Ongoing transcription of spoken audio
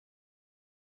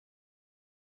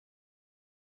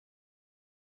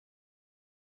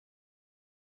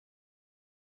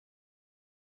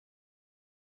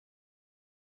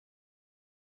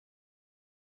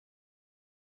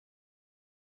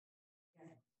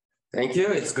Thank you.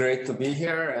 It's great to be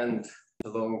here, and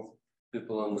hello,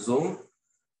 people on Zoom.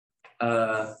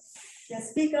 Yeah,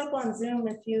 speak up on Zoom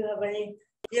if you have any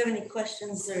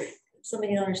questions or something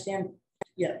you don't understand.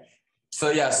 Yeah. So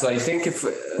I think if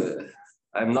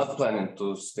I'm not planning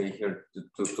to stay here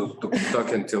to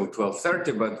talk until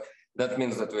 12:30, but that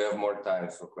means that we have more time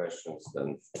for questions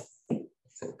than I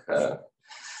think.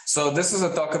 So this is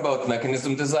a talk about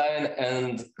mechanism design,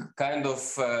 and kind of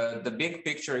the big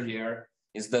picture here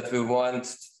is that we want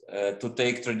to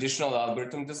take traditional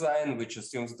algorithm design, which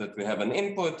assumes that we have an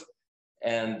input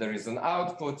and there is an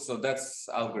output. So that's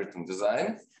algorithm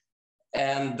design,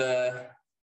 and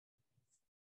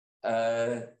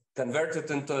convert it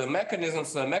into a mechanism.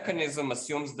 So a mechanism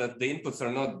assumes that the inputs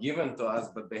are not given to us,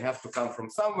 but they have to come from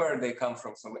somewhere. They come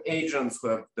from some agents who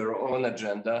have their own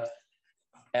agenda.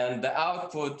 And the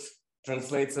output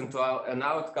translates into an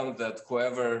outcome that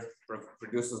whoever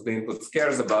produces the inputs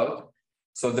cares about.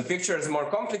 So the picture is more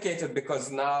complicated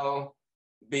because now,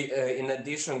 in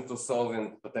addition to solving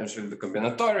potentially the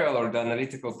combinatorial or the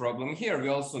analytical problem here, we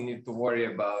also need to worry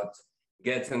about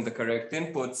getting the correct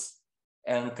inputs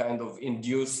and kind of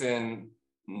inducing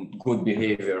good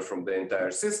behavior from the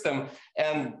entire system.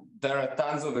 And there are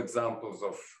tons of examples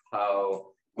of how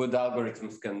good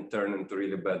algorithms can turn into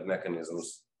really bad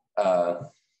mechanisms.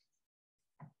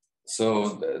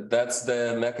 So that's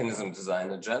the mechanism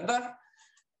design agenda.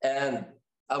 And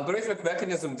algorithmic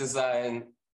mechanism design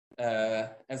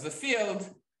as a field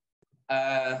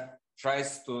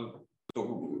tries to,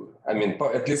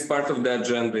 at least part of the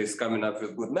agenda is coming up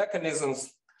with good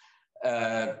mechanisms.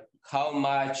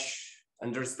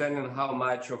 Understanding how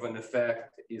much of an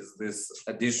effect is this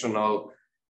additional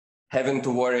having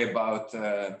to worry about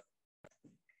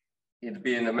it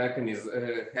being a mechanism,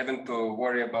 having to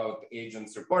worry about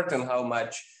agents reporting how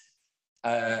much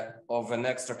of an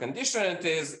extra condition it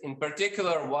is. In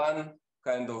particular, one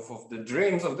kind of the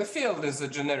dreams of the field is a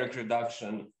generic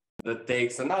reduction that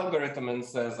takes an algorithm and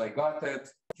says, I got it,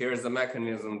 here's a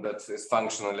mechanism that is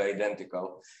functionally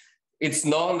identical. It's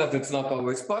known that it's not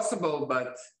always possible,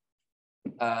 but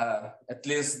at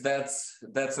least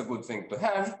that's a good thing to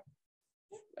have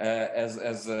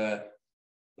as a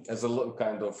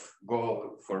kind of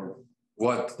goal for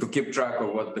to keep track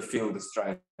of what the field is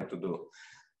trying to do.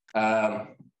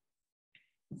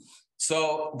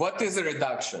 So what is a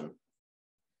reduction?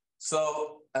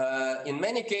 So in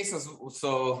many cases,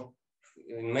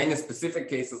 in many specific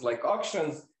cases like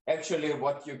auctions, actually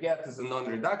what you get is a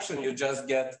non-reduction. You just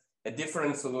get a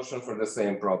different solution for the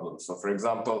same problem. So for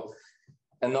example,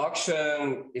 an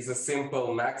auction is a simple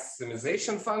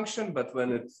maximization function, but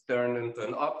when it's turned into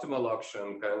an optimal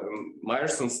auction, kind of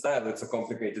Meyerson style, it's a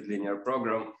complicated linear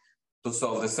program to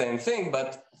solve the same thing.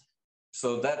 But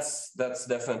so that's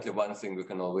definitely one thing we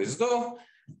can always do.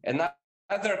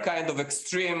 Another kind of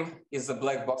extreme is a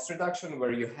black box reduction,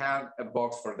 where you have a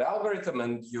box for the algorithm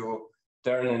and you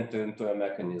turn it into a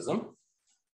mechanism.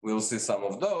 We'll see some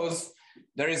of those.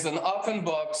 There is an open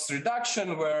box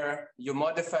reduction where you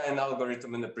modify an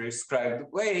algorithm in a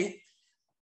prescribed way.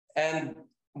 And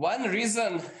one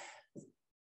reason,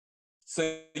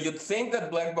 so you'd think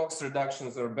that black box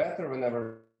reductions are better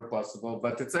whenever possible,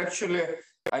 but it's actually,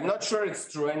 I'm not sure it's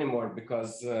true anymore,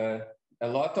 because a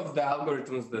lot of the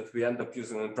algorithms that we end up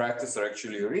using in practice are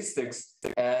actually heuristics.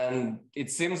 And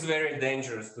it seems very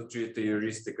dangerous to treat a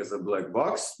heuristic as a black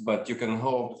box, but you can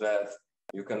hope that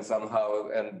you can somehow,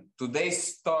 and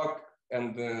today's talk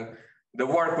and the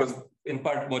work was in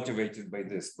part motivated by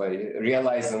this, by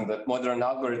realizing that modern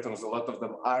algorithms, a lot of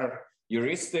them are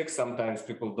heuristics. Sometimes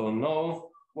people don't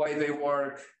know why they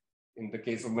work. In the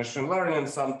case of machine learning,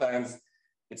 sometimes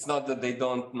it's not that they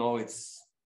don't know, it's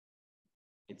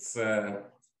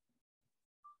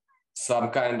some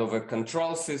kind of a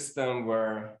control system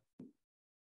where,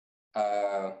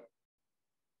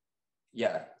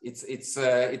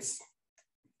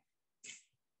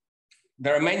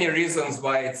 there are many reasons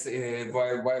why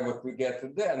why what we get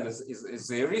at the end is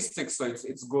heuristic. So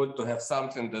it's good to have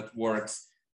something that works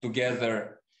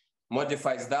together,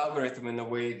 modifies the algorithm in a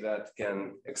way that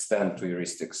can extend to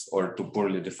heuristics or to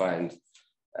poorly defined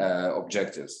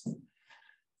objectives.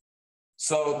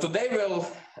 So today we'll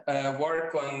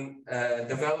work on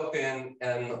developing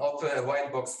an open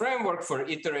white box framework for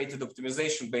iterated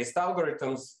optimization based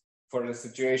algorithms for the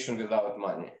situation without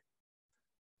money.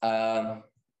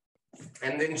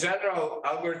 And in general,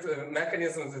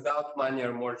 mechanisms without money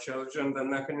are more challenging than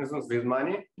mechanisms with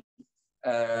money.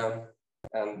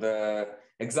 And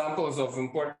examples of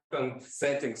important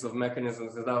settings of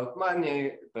mechanisms without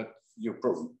money that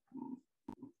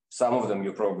some of them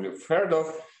you probably have heard of: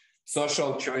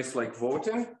 social choice like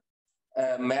voting.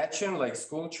 matching like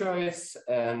school choice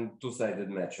and two-sided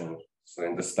matching. So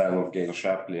in the style of Gale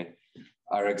Shapley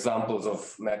are examples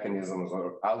of mechanisms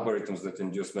or algorithms that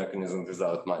induce mechanisms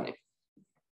without money.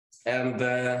 And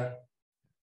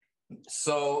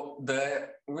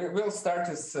we'll start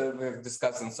with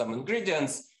discussing some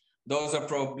ingredients. Those are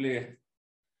probably,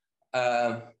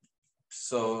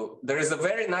 so there is a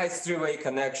very nice three-way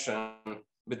connection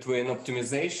between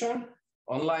optimization,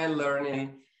 online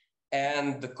learning,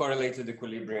 and the correlated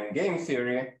equilibrium game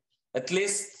theory. At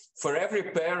least for every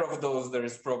pair of those, there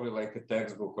is probably like a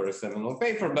textbook or a seminal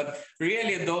paper, but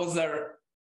really those are,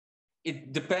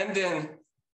 depending,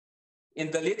 in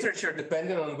the literature,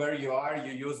 depending on where you are,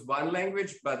 you use one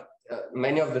language, but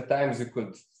many of the times you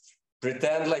could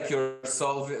pretend like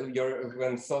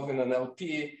when solving an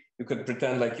LP, you could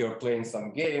pretend like you're playing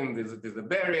some game with a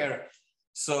barrier.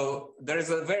 So there is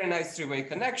a very nice three-way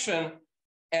connection,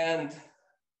 and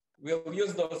we'll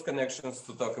use those connections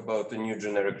to talk about the new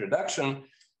generic reduction.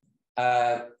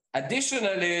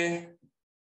 Additionally,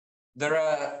 there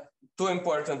are two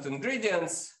important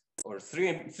ingredients, or three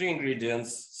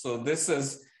ingredients. So this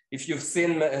is, if you've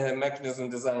seen mechanism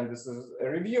design, this is a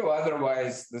review.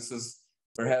 Otherwise, this is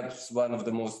perhaps one of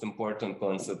the most important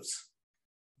concepts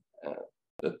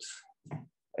that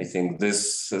I think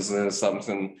this is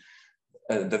something,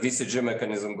 the VCG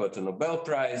mechanism got a Nobel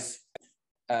Prize.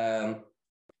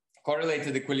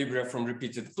 Correlated equilibria from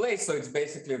repeated play. So it's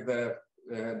basically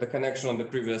the connection on the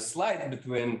previous slide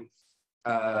between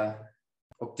online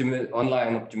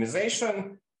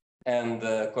optimization and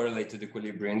correlated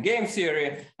equilibrium game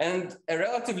theory. And a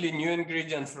relatively new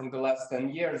ingredient from the last 10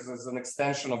 years is an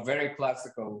extension of very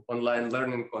classical online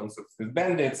learning concepts with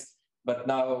bandits, but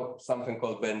now something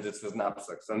called bandits with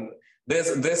knapsacks. And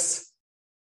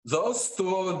those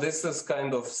two, this is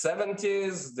kind of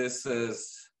 70s. This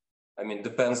is, I mean,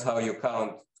 depends how you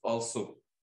count, also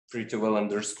pretty well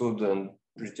understood and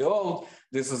pretty old.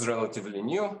 This is relatively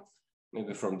new,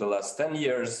 maybe from the last 10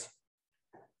 years.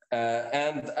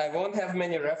 And I won't have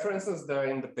many references there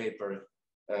in the paper.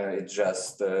 It's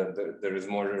just, there is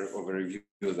more of a review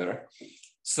there.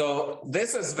 So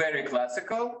this is very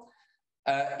classical.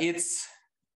 It's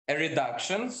a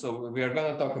reduction. So we are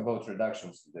going to talk about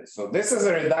reductions today. So this is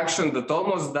a reduction that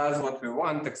almost does what we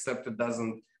want, except it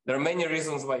doesn't. There are many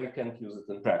reasons why you can't use it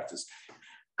in practice.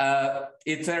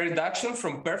 It's a reduction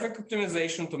from perfect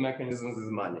optimization to mechanisms with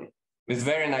money, with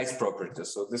very nice properties.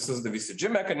 So this is the VCG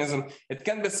mechanism. It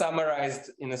can be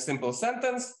summarized in a simple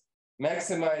sentence: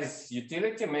 maximize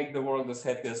utility, make the world as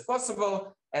happy as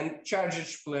possible, and charge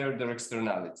each player their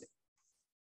externality.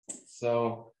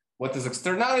 So what is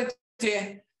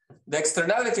externality? The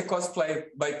externality caused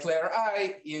by player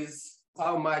I is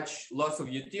how much loss of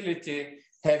utility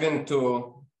having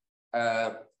to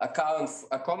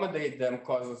accommodate them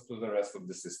causes to the rest of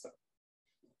the system.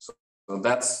 So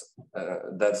that's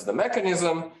the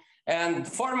mechanism. And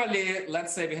formally,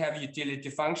 let's say we have utility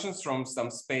functions from some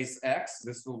space X.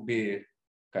 This will be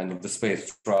kind of the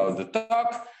space throughout the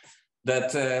talk,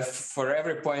 that for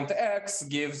every point X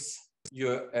gives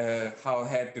you how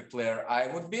happy player I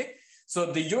would be. So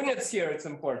the units here, it's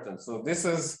important. So this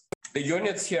is, the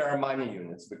units here are money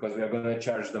units because we are going to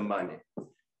charge them money.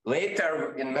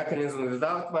 Later in mechanisms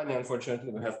without money,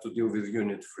 unfortunately, we have to deal with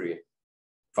unit-free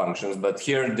functions, but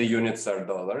here the units are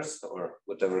dollars or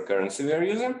whatever currency we are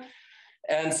using.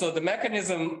 And so the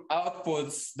mechanism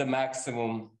outputs the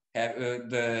maximum,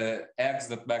 the X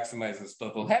that maximizes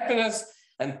total happiness,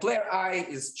 and player I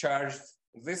is charged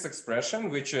this expression,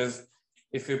 which is,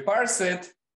 if we parse it,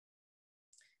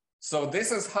 so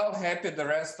this is how happy the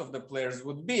rest of the players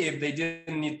would be if they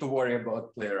didn't need to worry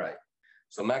about player I.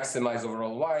 So maximize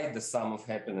overall Y, the sum of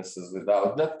happinesses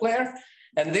without that player.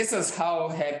 And this is how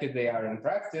happy they are in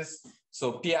practice.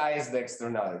 So PI is the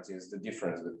externality, is the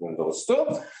difference between those two.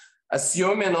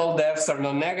 Assuming all the Fs are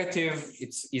non-negative,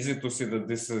 it's easy to see that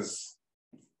this is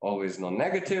always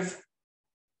non-negative.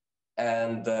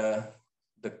 And the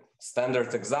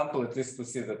standard example, at least to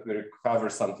see that we recover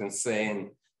something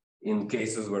sane in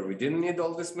cases where we didn't need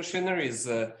all this machinery, is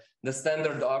the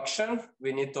standard auction.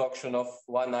 We need to auction off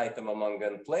one item among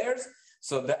n players.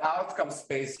 So the outcome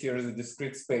space here is a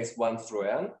discrete space 1 through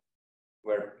n,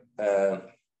 where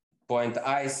point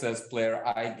I says player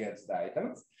I gets the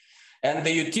item. And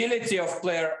the utility of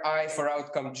player I for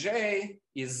outcome J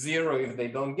is 0 if they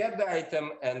don't get the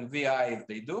item, and VI if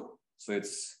they do. So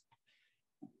it's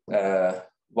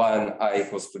 1 I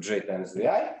equals to J times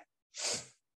VI.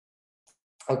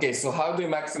 Okay, so how do you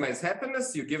maximize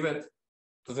happiness? You give it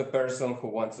to the person who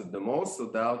wants it the most. So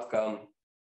the outcome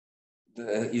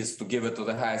is to give it to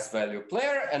the highest value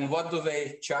player. And what do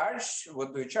they charge?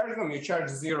 What do you charge them? You charge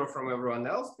 0 from everyone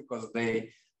else because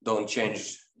they don't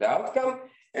change the outcome.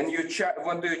 And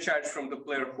what do you charge from the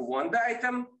player who won the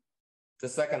item? The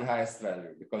second highest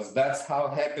value, because that's how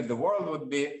happy the world would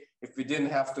be if we didn't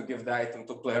have to give the item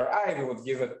to player I, we would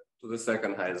give it to the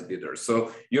second highest bidder.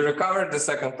 So you recovered the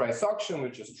second price auction,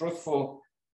 which is truthful.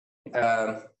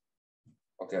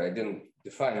 Okay, I didn't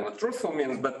define what truthful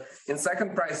means, but in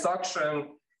second price auction,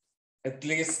 at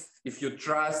least if you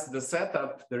trust the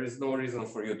setup, there is no reason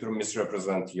for you to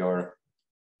misrepresent your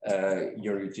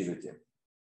utility.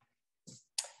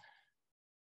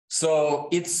 So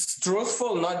it's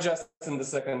truthful, not just in the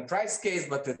second price case,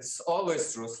 but it's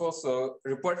always truthful. So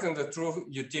reporting the true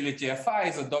utility FI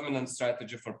is a dominant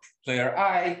strategy for player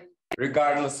I,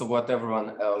 regardless of what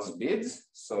everyone else bids.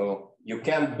 So you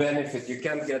can't benefit, you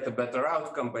can't get a better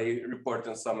outcome by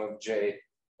reporting sum of J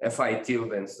FI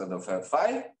tilde instead of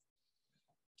FI.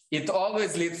 It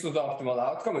always leads to the optimal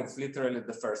outcome. It's literally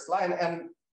the first line. And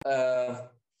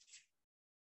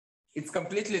it's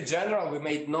completely general. We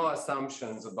made no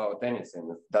assumptions about anything.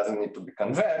 It doesn't need to be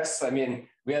convex. I mean,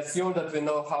 we assume that we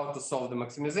know how to solve the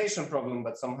maximization problem,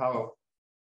 but somehow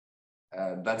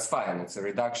that's fine. It's a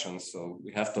reduction, so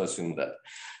we have to assume that.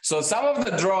 So some of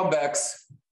the drawbacks,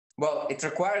 well, it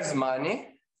requires money.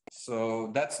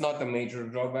 So that's not a major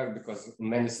drawback because in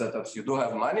many setups you do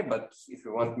have money, but if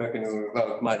you want mechanism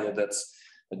without money, that's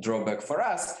a drawback for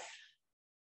us.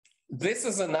 This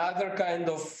is another kind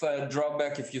of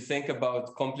drawback. If you think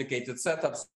about complicated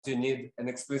setups, you need an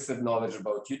explicit knowledge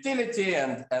about utility.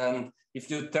 And if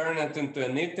you turn it into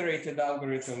an iterated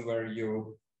algorithm where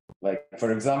you, like,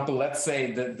 for example, let's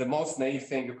say that the most naive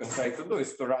thing you can try to do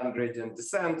is to run gradient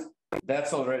descent.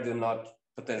 That's already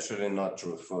potentially not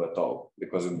truthful at all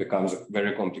because it becomes a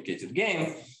very complicated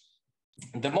game.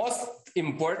 The most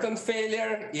important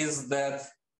failure is that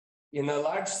in a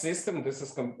large system, this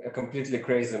is a completely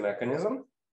crazy mechanism.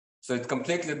 So it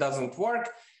completely doesn't work.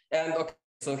 And okay,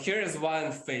 so here is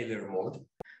one failure mode.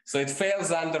 So it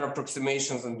fails under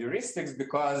approximations and heuristics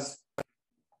because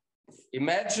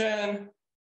imagine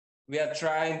we are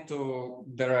trying to,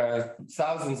 there are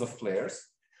thousands of players.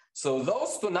 So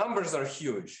those two numbers are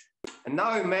huge. And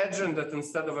now imagine that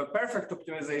instead of a perfect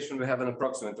optimization, we have an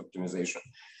approximate optimization.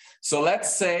 So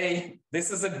let's say this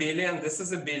is a billion, this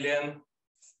is a billion.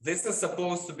 This is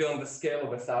supposed to be on the scale of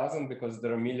 1,000 because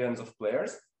there are millions of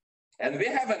players. And we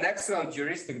have an excellent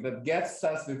heuristic that gets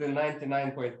us within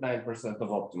 99.9% of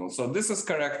optimal. So this is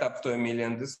correct up to 1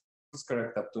 million. This is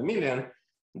correct up to 1 million.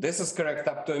 This is correct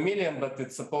up to 1 million, but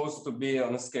it's supposed to be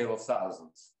on a scale of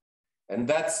thousands. And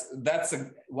that's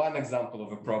one example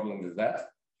of a problem with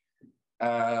that.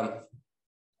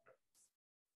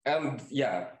 And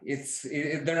yeah,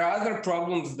 there are other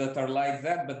problems that are like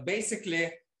that, but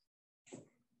basically,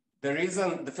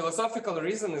 the philosophical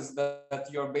reason is that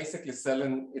you're basically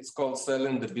selling, it's called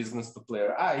selling the business to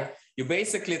player I. You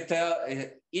basically tell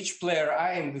each player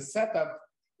I in the setup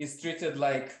is treated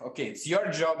like, okay, it's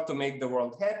your job to make the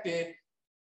world happy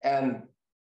and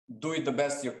do it the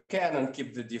best you can and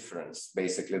keep the difference.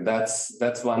 Basically,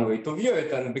 that's one way to view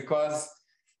it. And because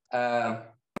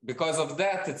of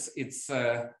that,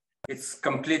 it's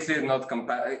completely not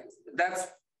compatible. That's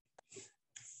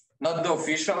not the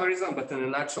official reason, but in a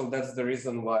nutshell, that's the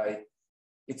reason why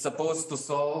it's supposed to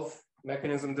solve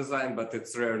mechanism design, but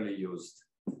it's rarely used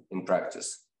in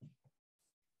practice.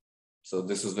 So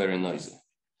this is very noisy.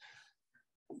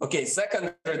 Okay,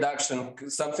 second reduction,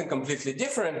 something completely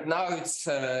different. Now it's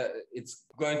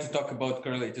going to talk about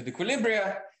correlated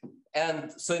equilibria.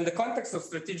 And so in the context of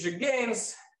strategic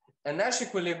games, a Nash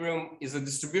equilibrium is a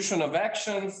distribution of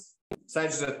actions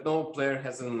such that no player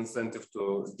has an incentive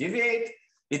to deviate.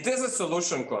 It is a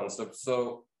solution concept,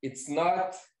 so it's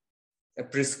not a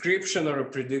prescription or a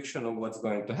prediction of what's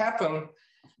going to happen,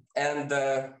 and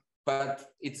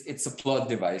but it's a plot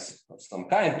device of some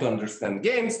kind to understand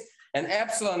games. And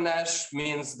epsilon Nash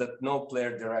means that no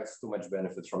player derives too much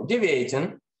benefit from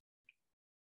deviating,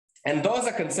 and those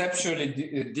are conceptually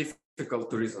difficult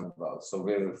to reason about. So,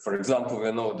 for example,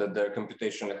 we know that they're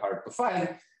computationally hard to find,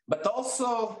 but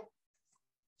also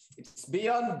it's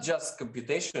beyond just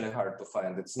computationally hard to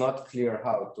find. It's not clear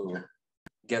how to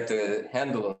get a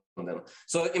handle on them.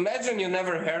 So imagine you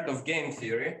never heard of game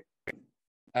theory.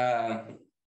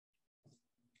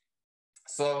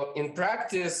 So in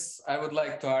practice, I would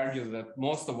like to argue that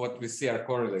most of what we see are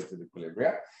correlated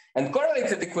equilibria. And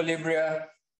correlated equilibria,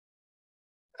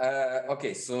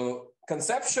 okay, so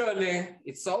conceptually,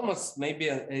 it's almost maybe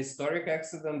a historic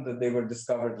accident that they were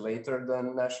discovered later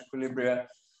than Nash equilibria.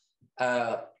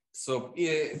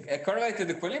 a correlated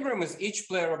equilibrium is each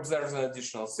player observes an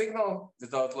additional signal.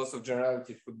 Without loss of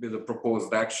generality, it could be the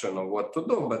proposed action of what to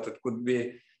do, but it could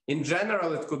be, in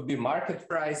general, it could be market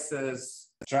prices,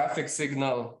 traffic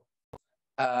signal.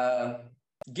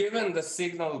 Given the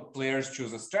signal, players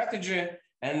choose a strategy,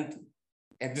 and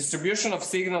a distribution of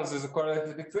signals is a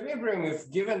correlated equilibrium. If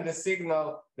given the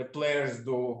signal, the players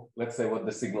do, let's say, what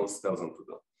the signal tells them to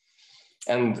do.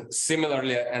 And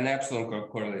similarly, an epsilon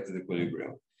correlated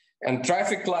equilibrium. And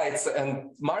traffic lights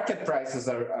and market prices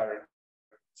are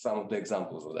some of the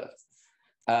examples of that.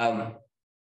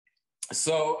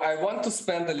 So I want to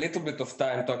spend a little bit of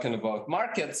time talking about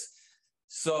markets.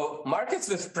 So markets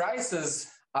with prices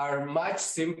are much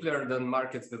simpler than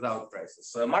markets without prices.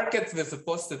 So a market with a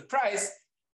posted price,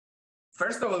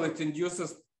 first of all, it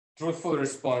induces truthful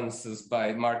responses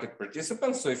by market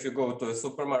participants. So if you go to a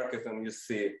supermarket and you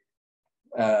see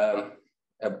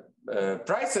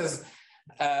prices,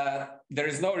 there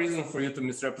is no reason for you to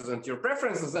misrepresent your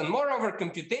preferences. And moreover,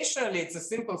 computationally, it's a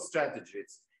simple strategy.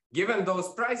 It's given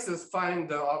those prices, find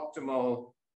the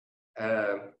optimal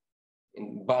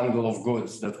bundle of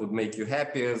goods that would make you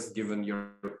happiest given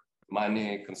your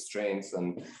money constraints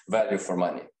and value for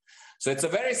money. So it's a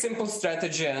very simple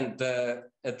strategy and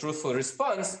a truthful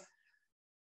response.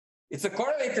 It's a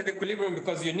correlated equilibrium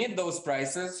because you need those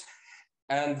prices.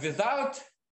 And without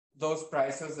those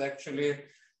prices, actually,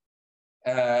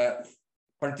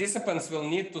 participants will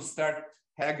need to start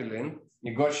haggling,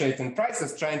 negotiating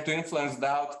prices, trying to influence the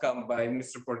outcome by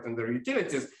misreporting their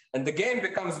utilities. And the game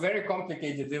becomes very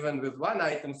complicated even with one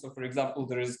item. So for example,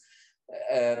 there is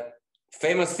a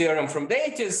famous theorem from the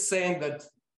 80s saying that,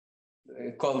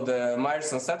 called the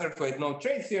Myers and Satterthwaite no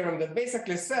trade theorem, that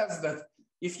basically says that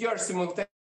if you are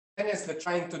simultaneously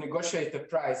trying to negotiate a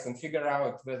price and figure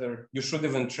out whether you should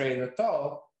even trade at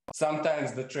all,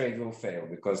 sometimes the trade will fail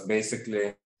because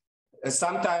basically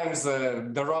sometimes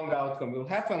the wrong outcome will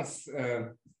happen.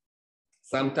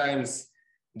 Sometimes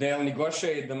they'll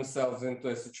negotiate themselves into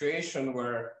a situation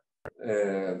where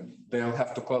they'll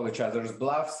have to call each other's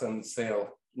bluffs and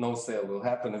no sale will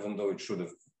happen, even though it should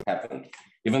have happened.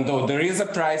 Even though there is a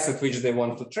price at which they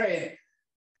want to trade,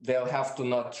 they'll have to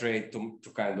not trade to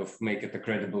kind of make it a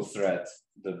credible threat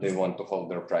that they want to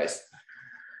hold their price.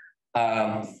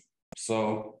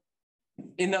 So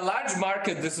in a large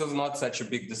market, this is not such a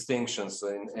big distinction.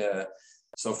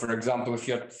 So for example, if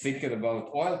you're thinking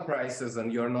about oil prices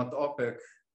and you're not OPEC,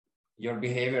 your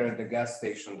behavior at the gas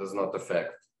station does not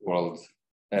affect world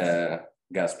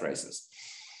gas prices.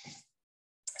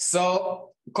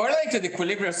 So correlated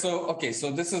equilibria,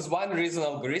 so this is one reason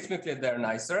algorithmically they're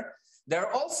nicer.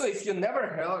 They're also, if you never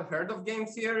heard of game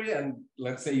theory, and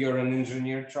let's say you're an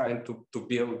engineer trying to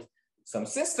build some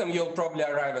system, you'll probably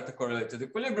arrive at a correlated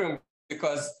equilibrium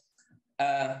because,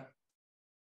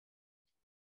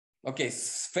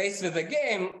 faced with the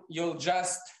game, you'll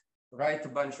just write a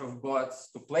bunch of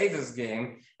bots to play this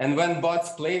game. And when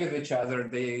bots play with each other,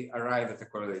 they arrive at a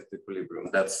correlated equilibrium.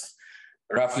 That's,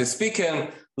 roughly speaking,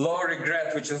 low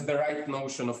regret, which is the right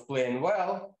notion of playing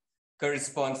well,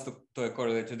 corresponds to a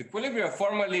correlated equilibrium.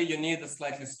 Formally, you need a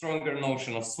slightly stronger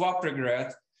notion of swap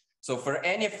regret. So for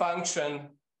any function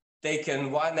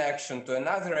taken one action to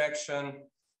another action,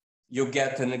 you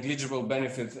get a negligible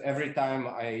benefit. Every time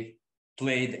I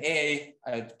played A,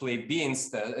 I'd play B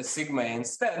instead, sigma A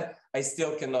instead, I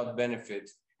still cannot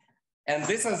benefit. And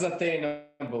this is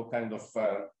attainable kind of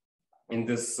in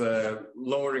this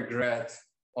low regret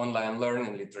online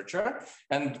learning literature.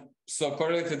 And so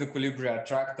correlated equilibria are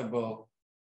tractable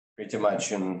pretty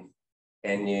much in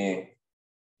any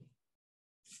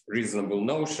reasonable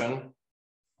notion.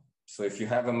 So if you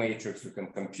have a matrix, you can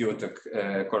compute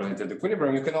a correlated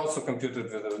equilibrium. You can also compute it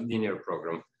with a linear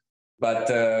program. But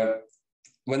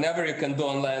whenever you can do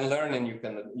online learning,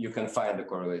 you can find a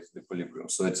correlated equilibrium.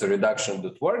 So it's a reduction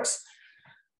that works.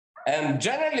 And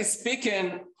generally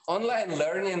speaking, online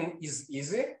learning is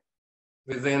easy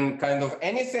within kind of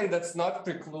anything that's not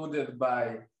precluded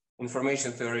by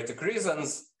information theoretic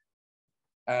reasons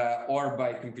or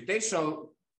by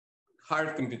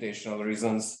hard computational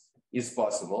reasons is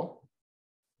possible.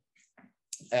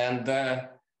 And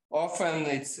often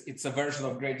it's a version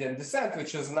of gradient descent,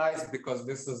 which is nice because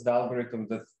this is the algorithm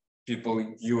that people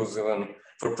use even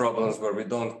for problems where we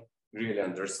don't really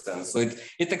understand. So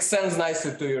it extends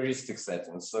nicely to heuristic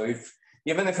settings. So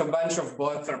even if a bunch of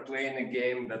bots are playing a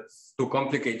game that's too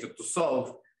complicated to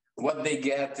solve, what they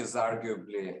get is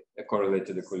arguably a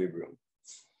correlated equilibrium.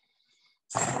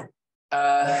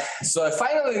 So a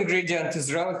final ingredient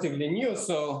is relatively new.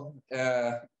 So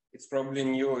it's probably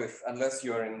new unless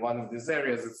you're in one of these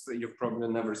areas, you've probably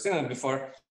never seen it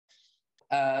before.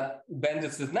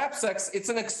 bandits with knapsacks, it's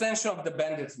an extension of the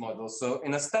bandits model. So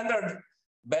in a standard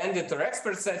bandit or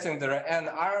expert setting, there are n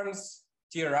arms,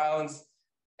 t rounds,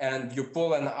 and you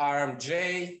pull an arm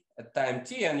j at time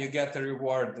t, and you get a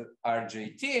reward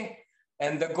rjt.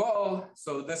 And the goal,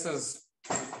 so this is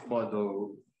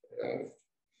model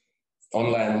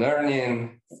online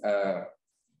learning,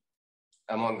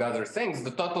 among other things.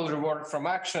 The total reward from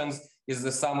actions is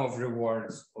the sum of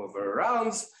rewards over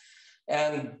rounds.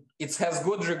 And it has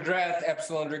good regret,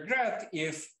 epsilon regret,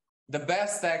 if the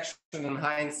best action in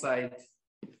hindsight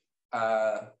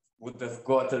would have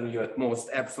gotten you at most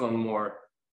epsilon more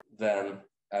than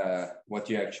what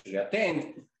you actually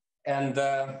attained. And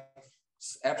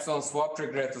epsilon swap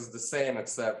regret is the same,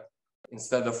 except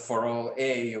instead of for all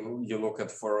A, you look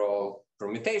at for all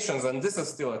permutations, and this is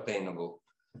still attainable.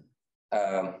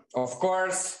 Of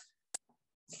course,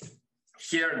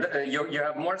 here you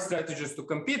have more strategies to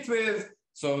compete with.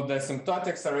 So the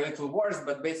asymptotics are a little worse,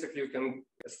 but basically you can,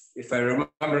 if I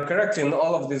remember correctly, in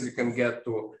all of this, you can get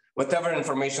to whatever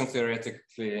information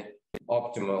theoretically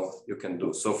optimal you can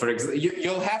do. So for example,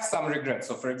 you'll have some regrets.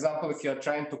 So for example, if you're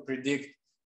trying to predict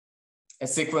a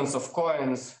sequence of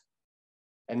coins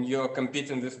and you're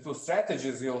competing with two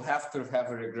strategies, you'll have to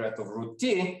have a regret of root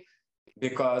t,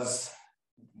 because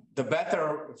the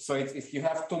better, so if you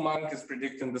have two monkeys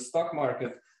predicting the stock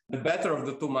market, the better of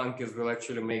the two monkeys will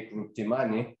actually make root t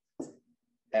money,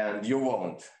 and you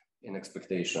won't in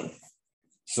expectation.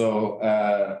 So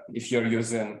if you're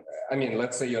using, I mean,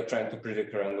 let's say you're trying to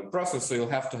predict a random process, so you'll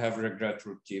have to have regret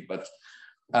root t, but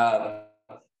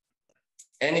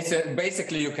and it's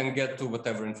basically you can get to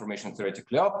whatever information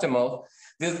theoretically optimal.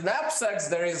 With knapsacks,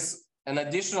 there is an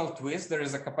additional twist. There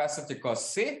is a capacity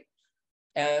cost C,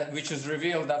 which is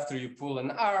revealed after you pull an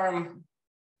arm.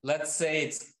 Let's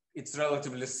say it's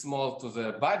relatively small to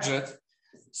the budget.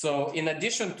 So in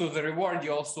addition to the reward,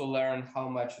 you also learn how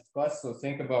much it costs. So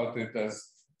think about it as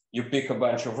you pick a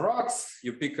bunch of rocks,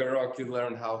 you pick a rock, you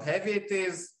learn how heavy it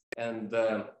is and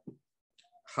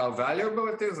how valuable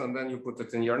it is, and then you put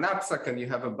it in your knapsack and you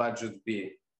have a budget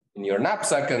B in your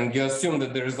knapsack, and you assume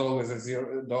that there is always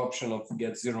the option of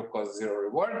get zero cost, zero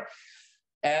reward.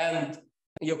 And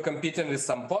you're competing with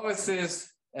some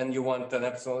policies and you want an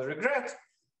epsilon regret.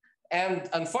 And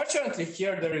unfortunately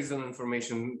here there is an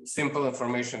simple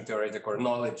information theoretic or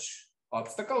knowledge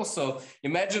obstacle. So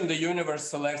imagine the universe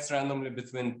selects randomly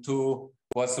between two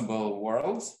possible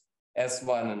worlds,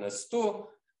 S1 and S2.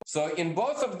 So in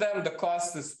both of them, the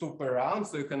cost is 2 per round,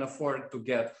 so you can afford to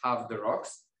get half the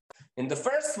rocks. In the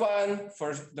first one,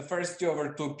 for the first 2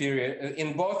 over 2 period,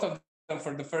 in both of them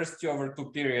for the first 2 over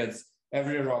 2 periods,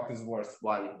 every rock is worth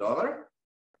 $1.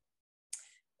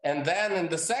 And then in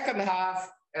the second half,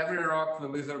 every rock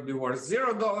will either be worth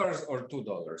 $0 or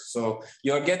 $2. So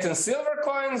you're getting silver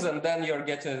coins, and then you're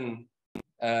getting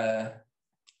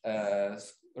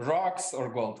rocks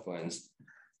or gold coins.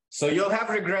 So you'll have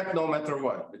regret no matter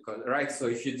what, because right. So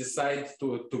if you decide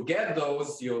to get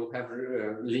those, you'll have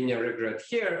linear regret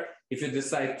here. If you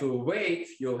decide to wait,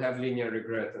 you'll have linear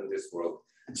regret in this world.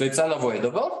 So it's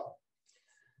unavoidable.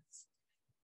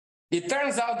 It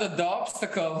turns out that the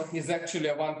obstacle is actually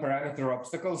a one-parameter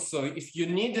obstacle. So if you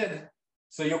needed,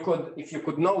 if you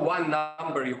could know one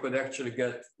number, you could actually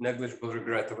get negligible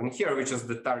regret even here, which is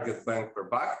the target bank per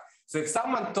buck. So if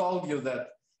someone told you that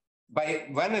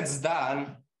when it's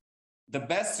done, the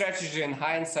best strategy in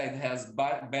hindsight has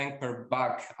bank per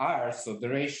buck R, so the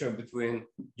ratio between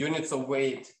units of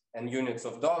weight and units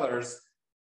of dollars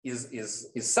is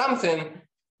something,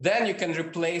 then you can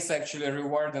replace actually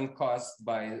reward and cost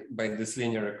by this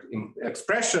linear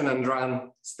expression and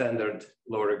run standard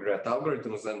low regret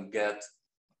algorithms and get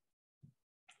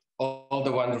all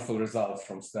the wonderful results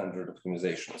from standard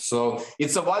optimization. So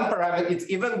it's a one parameter,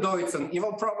 even though it's an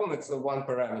evil problem, it's a one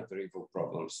parameter evil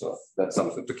problem. So that's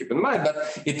something to keep in mind,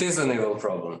 but it is an evil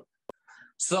problem.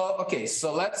 So, okay,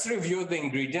 so let's review the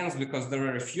ingredients because there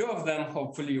are a few of them.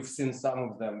 Hopefully you've seen some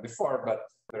of them before, but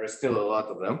there are still a lot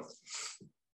of them.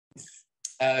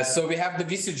 So we have the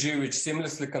VCG, which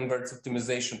seamlessly converts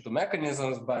optimization to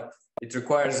mechanisms, but it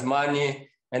requires money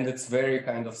and it's very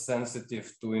kind of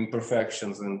sensitive to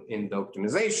imperfections in the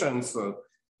optimization. So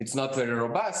it's not very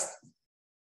robust.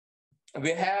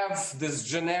 We have this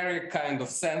generic kind of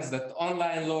sense that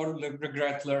online low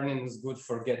regret learning is good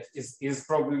for is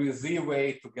probably the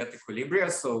way to get equilibria.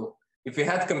 So if we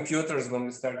had computers when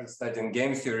we started studying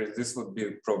game theory, this would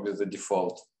be probably the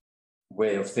default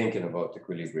way of thinking about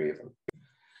equilibrium.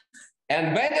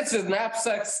 And bandits with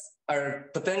knapsacks are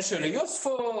potentially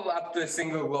useful up to a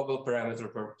single global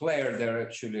parameter per player. They're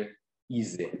actually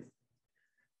easy.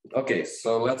 Okay,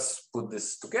 so let's put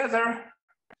this together.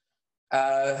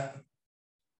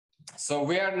 So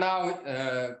we are now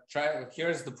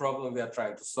here's the problem we are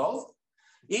trying to solve.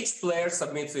 Each player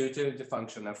submits a utility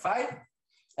function fi,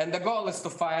 and the goal is to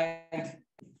find,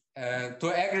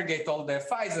 to aggregate all the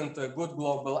fi's into a good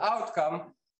global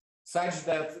outcome, such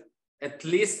that at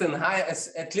least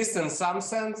in some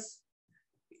sense,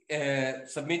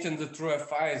 submitting the true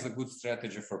fi is a good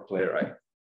strategy for player I.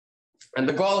 And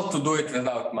the goal is to do it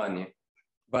without money,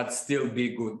 but still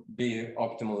be good, be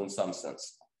optimal in some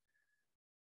sense.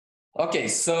 Okay,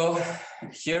 so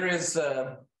here is,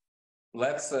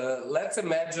 let's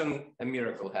imagine a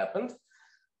miracle happened.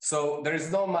 So there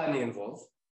is no money involved.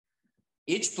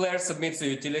 Each player submits a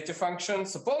utility function.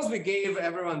 Suppose we gave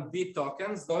everyone B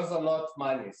tokens, those are not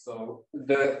money. So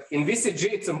in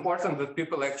VCG, it's important that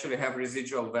people actually have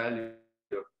residual value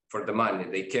for the money.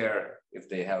 They care if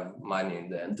they have money in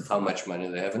the end, how much money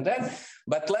they have in the end.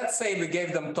 But let's say we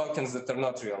gave them tokens that are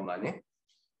not real money,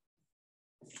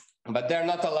 but they're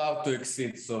not allowed to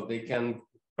exceed. So they can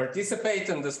participate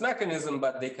in this mechanism,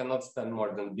 but they cannot spend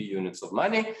more than B units of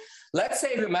money. Let's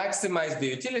say we maximize the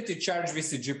utility, charge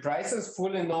VCG prices,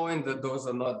 fully knowing that those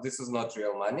are not, this is not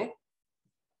real money.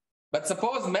 But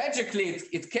suppose magically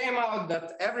it came out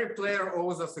that every player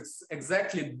owes us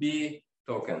exactly B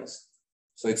tokens.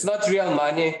 So it's not real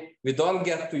money. We don't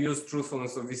get to use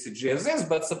truthfulness of VCG as is,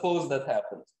 but suppose that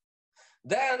happened.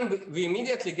 Then we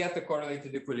immediately get a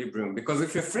correlated equilibrium, because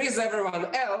if you freeze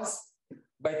everyone else,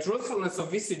 by truthfulness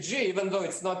of VCG, even though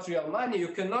it's not real money, you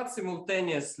cannot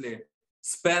simultaneously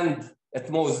spend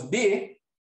at most B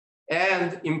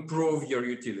and improve your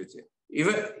utility.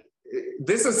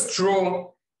 This is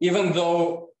true, even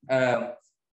though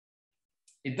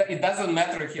it doesn't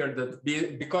matter here that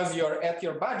B, because you're at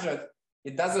your budget,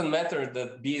 it doesn't matter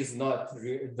that B is not,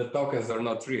 the tokens are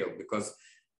not real, because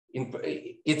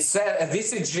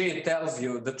VCG tells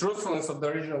you, the truthfulness of the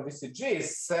original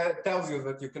VCG tells you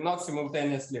that you cannot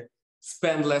simultaneously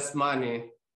spend less money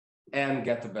and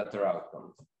get a better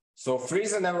outcome. So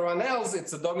freezing everyone else,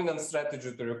 it's a dominant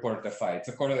strategy to report FI. It's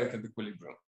a correlated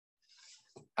equilibrium.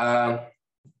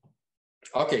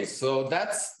 Okay, so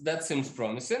that seems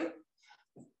promising.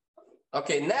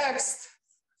 Okay, next.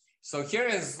 So here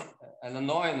is an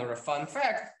annoying or a fun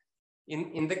fact.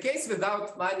 In the case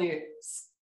without money,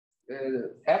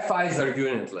 FIs are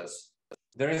unitless.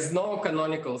 There is no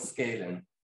canonical scaling.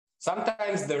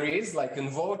 Sometimes there is, like in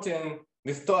voting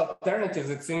with two alternatives,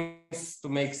 it seems to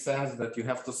make sense that you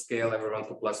have to scale everyone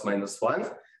to plus minus one.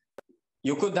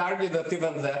 You could argue that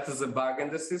even that is a bug in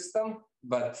the system,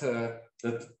 but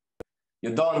that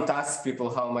you don't ask people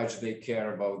how much they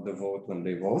care about the vote when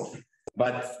they vote.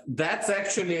 But that's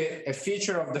actually a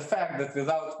feature of the fact that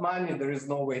without money, there is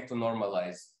no way to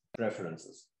normalize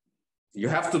preferences. You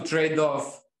have to trade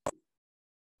off.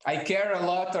 I care a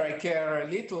lot or I care a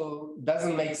little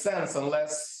doesn't make sense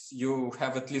unless you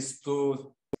have at least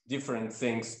two different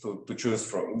things to choose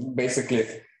from. Basically,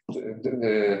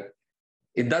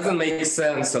 it doesn't make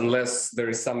sense unless there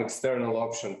is some external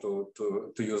option to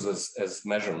use as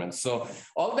measurement. So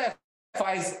all that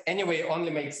FIs anyway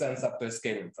only make sense up to a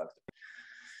scaling factor.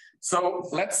 So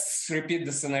let's repeat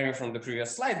the scenario from the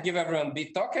previous slide. Give everyone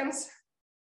B tokens.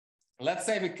 Let's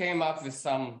say we came up with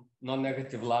some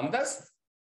non-negative lambdas,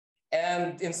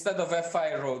 and instead of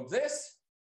FI wrote this,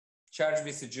 charge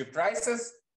VCG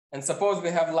prices, and suppose we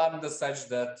have lambda such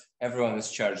that everyone is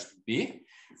charged B.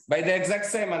 By the exact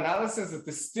same analysis, it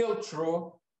is still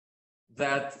true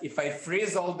that if I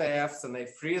freeze all the Fs and I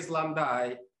freeze lambda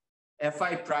I,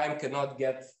 Fi prime cannot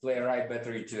get player I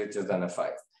better utility than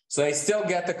Fi. So I still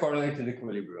get a correlated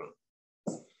equilibrium.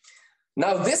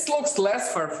 Now this looks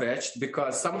less far-fetched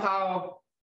because somehow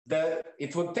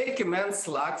it would take immense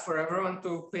luck for everyone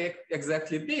to pick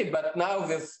exactly B, but now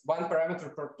with one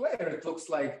parameter per player, it looks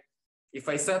like if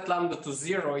I set lambda to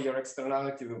 0, your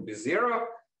externality will be 0.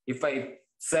 If I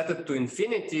set it to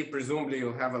infinity, presumably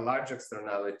you'll have a large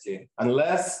externality,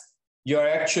 unless you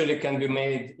actually can be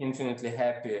made infinitely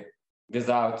happy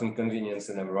without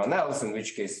inconveniencing everyone else, in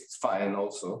which case it's fine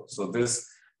also. So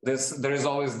there is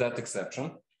always that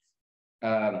exception.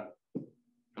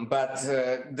 But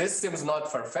this seems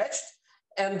not far-fetched,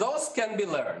 and those can be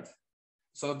learned.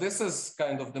 So this is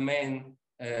kind of the main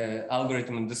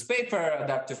algorithm in this paper,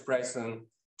 adaptive pricing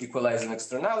equalizing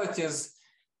externalities.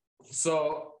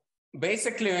 So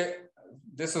basically,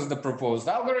 this is the proposed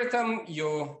algorithm.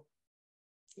 You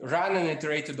run an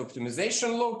iterated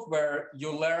optimization loop where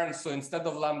you learn, so instead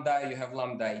of lambda, you have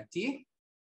lambda IT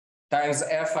times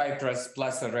Fi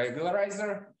plus a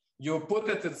regularizer. You put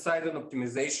it inside an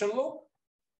optimization loop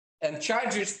and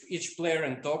charge each player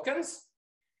in tokens.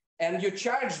 and you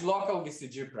charge local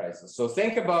VCG prices. So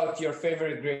think about your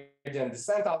favorite gradient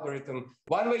descent algorithm.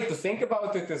 One way to think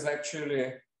about it is actually,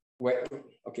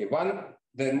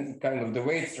 then kind of the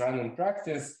way it's run in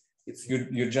practice, it's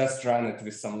you just run it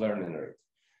with some learning rate.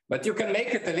 But you can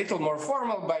make it a little more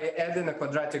formal by adding a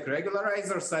quadratic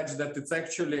regularizer such that it's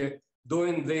actually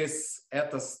doing this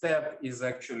at a step is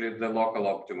actually the local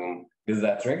optimum with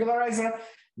that regularizer.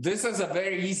 This is a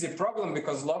very easy problem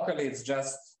because locally it's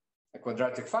just a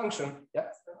quadratic function. Yeah.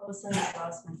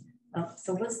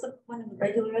 So what's the point of the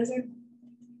regularizer?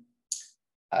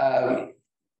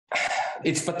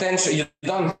 It's potential. You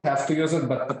don't have to use it,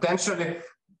 but potentially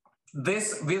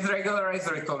this with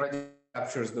regularizer, it already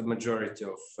captures the majority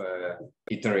of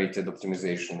iterated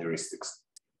optimization heuristics.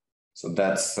 So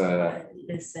that's the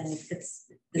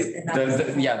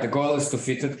goal is to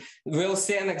fit it. We'll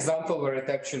see an example where it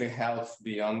actually helps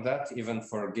beyond that, even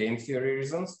for game theory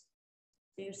reasons.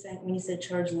 So you're saying when you said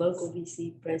charge local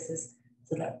VC prices,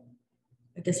 so that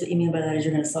I guess what you mean by that is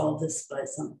you're going to solve this by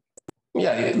some.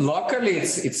 Yeah, locally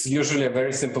it's usually a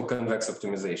very simple convex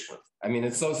optimization. I mean,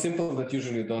 it's so simple that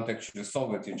usually you don't actually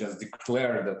solve it. You just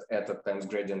declare that eta times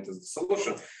gradient is the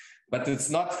solution, but it's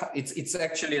not. It's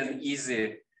actually an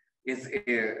easy.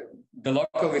 The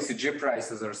local VCG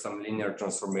prices are some linear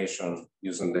transformation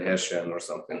using the Hessian or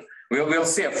something. We'll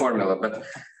see a formula, but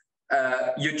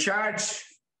you charge.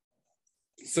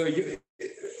 So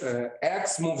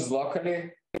X moves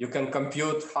locally. You can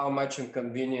compute how much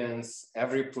inconvenience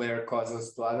every player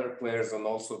causes to other players and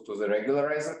also to the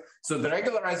regularizer. So the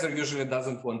regularizer usually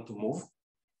doesn't want to move.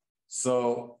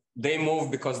 So they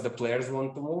move because the players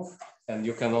want to move. And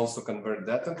you can also convert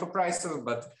that into prices.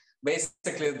 But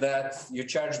basically that you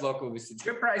charge local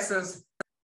VCG prices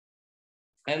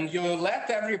and you let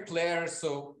every player,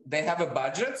 so they have a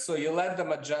budget, so you let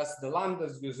them adjust the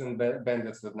lambdas using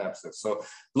bandits with knapsacks. So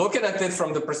looking at it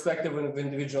from the perspective of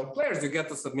individual players, you get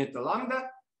to submit a lambda.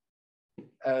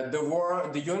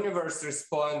 The universe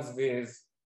responds with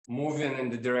moving in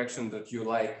the direction that you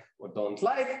like or don't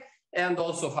like, and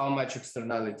also how much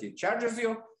externality it charges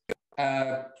you.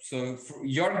 So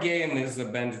your game is a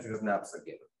bandit with knapsack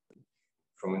game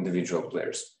from individual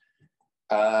players.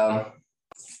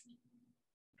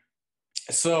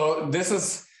 So this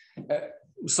is,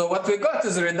 so what we got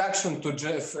is a reduction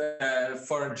to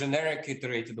for generic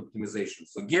iterated optimization.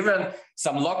 So given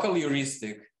some local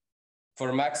heuristic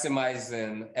for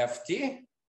maximizing FT,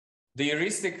 the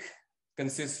heuristic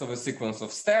consists of a sequence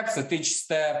of steps. At each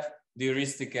step, the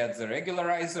heuristic adds a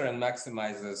regularizer and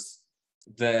maximizes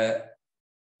the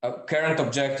current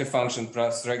objective function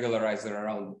plus regularizer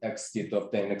around xt to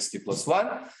obtain xt plus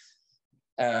 1.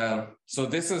 So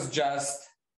this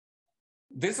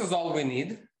is all we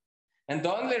need. And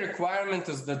the only requirement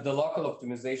is that the local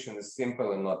optimization is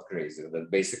simple and not crazy,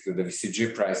 that basically the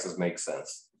VCG prices make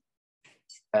sense.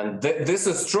 And this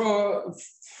is true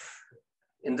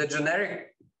in the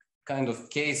generic kind of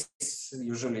case.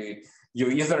 Usually you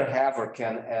either have or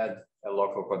can add a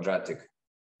local quadratic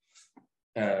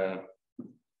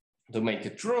to make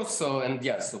it true. So, and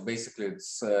yeah, so basically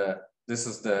it's, this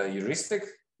is the heuristic,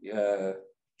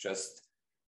 just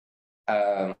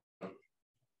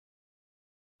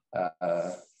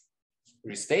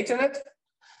restating it.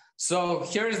 So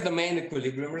here is the main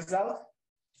equilibrium result.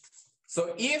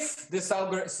 So if this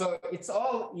algorithm, so it's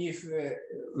all if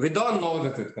we don't know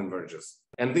that it converges.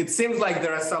 And it seems like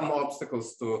there are some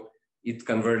obstacles to it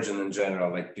converging in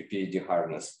general, like PPAD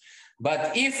hardness.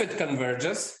 But if it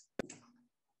converges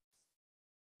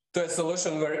to a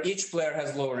solution where each player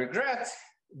has low regret,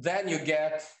 then you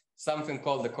get something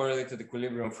called the correlated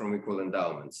equilibrium from equal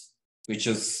endowments, which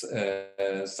is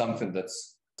something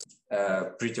that's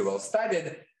pretty well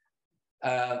studied.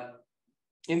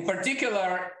 In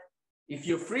particular, if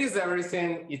you freeze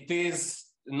everything, it is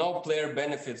no player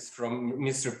benefits from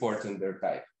misreporting their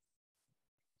type.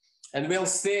 And we'll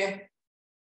see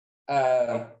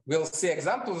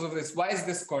examples of this. Why is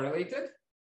this correlated?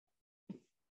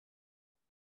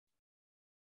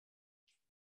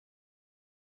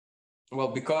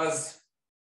 Well, because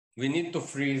we need to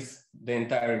freeze the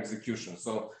entire execution.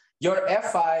 So your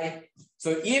FI,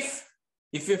 so if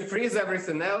you freeze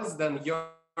everything else, then your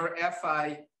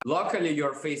FI, locally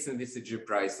you're facing VCG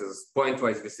prices,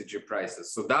 pointwise VCG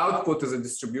prices. So the output is a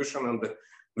distribution on the,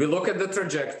 we look at the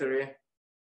trajectory.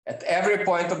 At every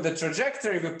point of the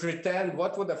trajectory, we pretend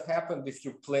what would have happened if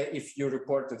you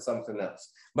reported something else.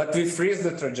 But we freeze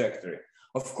the trajectory.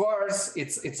 Of course,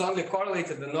 it's only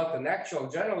correlated and not an actual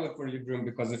general equilibrium,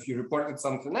 because if you reported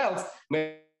something else,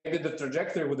 maybe the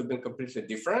trajectory would have been completely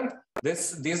different.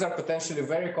 These are potentially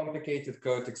very complicated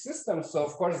chaotic systems. So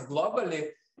of course,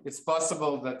 globally, it's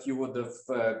possible that you would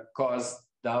have caused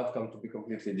the outcome to be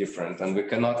completely different, and we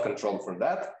cannot control for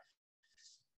that.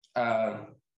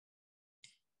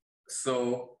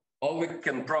 So all we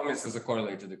can promise is a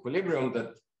correlated equilibrium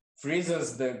that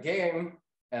freezes the game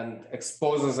and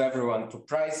exposes everyone to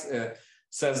price,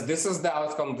 says this is the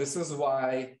outcome, this is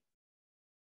why,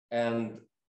 and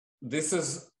this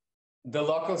is the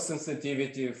local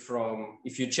sensitivity from,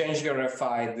 if you change your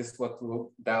FI, this is what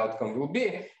the outcome will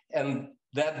be, and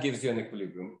that gives you an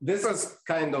equilibrium. This is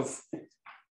kind of,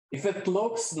 if it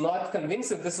looks not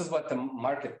convincing, this is what the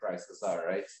market prices are,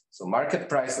 right? So market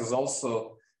prices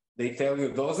also, they tell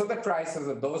you those are the prices,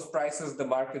 at those prices the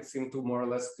market seem to more or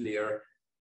less clear.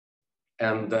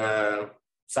 And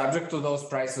subject to those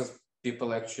prices,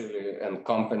 people actually and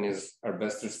companies are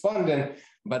best responding,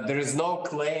 but there is no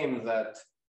claim that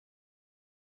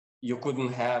you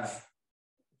couldn't have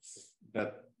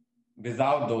that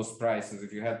without those prices.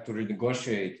 If you had to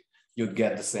renegotiate, you'd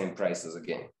get the same prices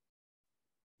again.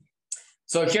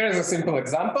 So here is a simple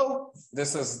example.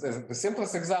 This is the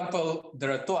simplest example.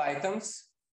 There are two items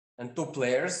and two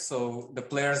players. So the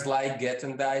players like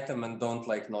getting the item and don't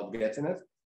like not getting it,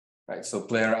 right? So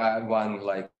player one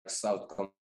likes outcome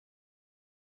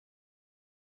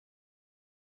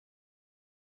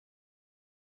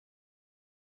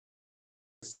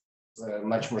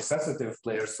much more sensitive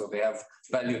players, so they have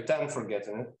value 10 for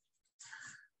getting it.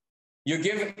 You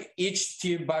give each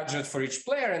T budget for each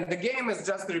player, and the game is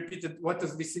just a repeated, what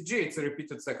is BCG? It's a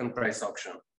repeated second price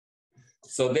auction.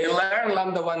 So they learn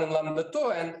lambda 1 and lambda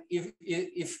 2, and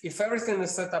if everything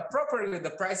is set up properly,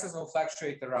 the prices will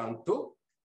fluctuate around 2.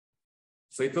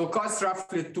 So it will cost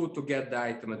roughly 2 to get the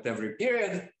item at every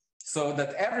period, so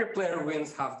that every player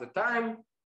wins half the time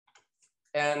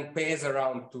and pays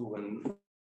around 2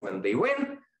 when they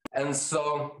win. And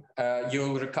so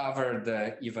you'll recover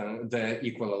the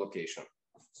equal allocation.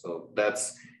 So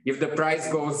that's, if the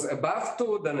price goes above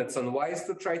 2, then it's unwise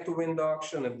to try to win the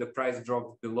auction. If the price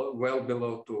drops below, well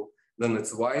below 2, then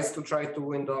it's wise to try to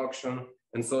win the auction.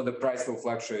 And so the price will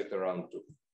fluctuate around 2.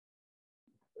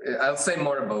 I'll say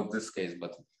more about this case,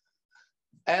 but,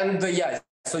 and yeah,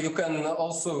 so you can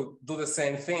also do the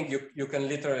same thing. You can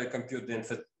literally compute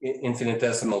the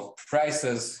infinitesimal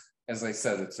prices. As I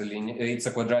said, it's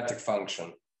a quadratic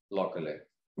function locally.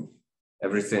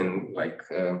 Everything like,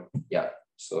 yeah,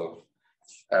 so,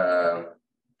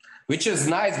 which is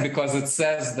nice because it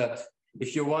says that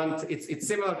if you want, it's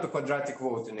similar to quadratic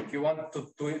voting. If you want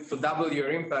to double your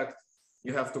impact,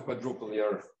 you have to quadruple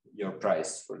your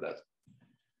price for that.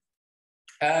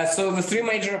 So the three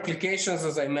major applications,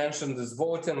 as I mentioned, is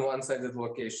voting, one-sided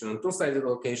allocation, and two-sided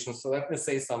allocation. So let me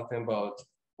say something about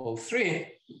all three.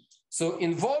 So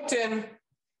in voting,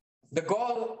 the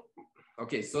goal,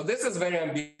 okay, so this is very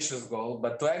ambitious goal,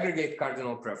 but to aggregate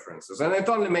cardinal preferences. And it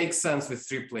only makes sense with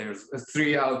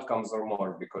three outcomes or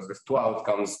more, because with two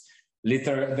outcomes,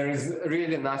 there is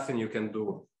really nothing you can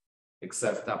do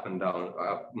except up and down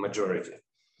majority.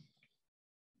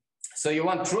 So you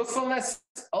want truthfulness,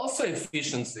 also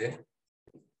efficiency.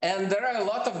 And there are a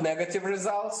lot of negative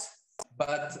results.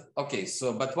 But okay,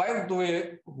 so, but why do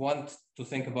we want to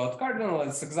think about cardinal?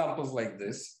 It's examples like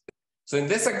this. So in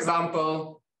this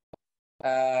example,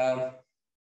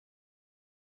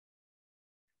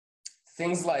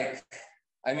 things like,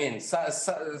 I mean,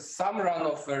 some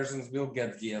runoff versions will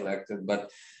get de-elected, but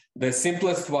the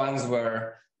simplest ones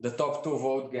where the top two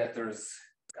vote getters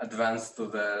advance to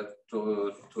a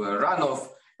runoff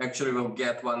actually will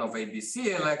get one of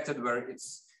ABC elected, where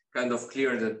it's kind of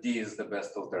clear that D is the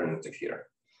best alternative here.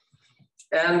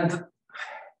 And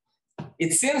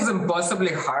it seems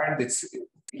impossibly hard.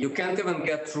 You can't even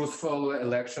get truthful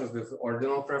elections with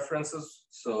ordinal preferences.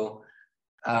 So,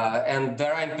 and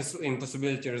there are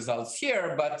impossibility results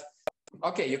here, but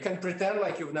okay, you can pretend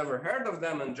like you've never heard of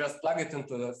them and just plug it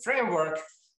into the framework.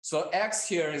 So X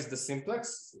here is the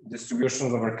simplex,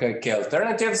 distributions over K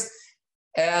alternatives.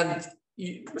 And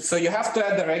so you have to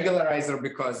add the regularizer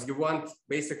because you want,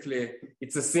 basically,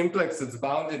 it's a simplex, it's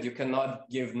bounded, you cannot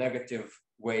give negative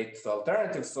weight to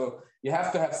alternatives. So you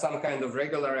have to have some kind of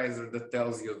regularizer that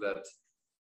tells you that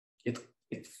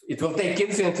it will take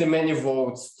infinitely many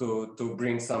votes to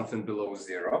bring something below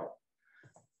 0.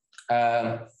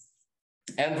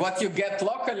 And what you get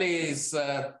locally is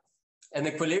an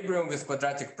equilibrium with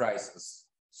quadratic prices.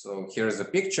 So here's a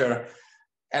picture.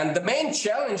 And the main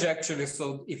challenge actually,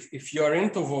 so if you're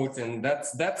into voting,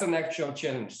 that's an actual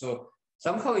challenge. So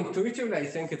somehow intuitively, I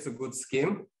think it's a good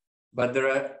scheme, but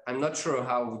I'm not sure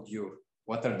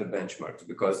what are the benchmarks,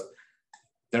 because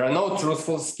there are no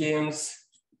truthful schemes.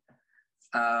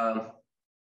 Yeah,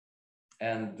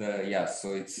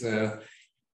 so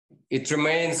it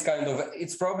remains kind of,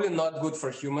 it's probably not good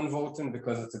for human voting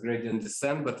because it's a gradient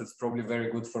descent, but it's probably very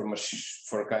good for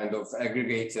kind of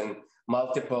aggregating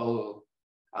multiple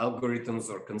algorithms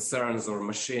or concerns or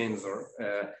machines, or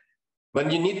when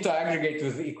you need to aggregate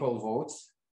with equal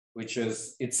votes, which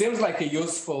is, it seems like a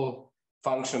useful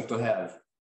function to have,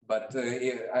 but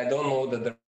I don't know that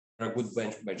there are good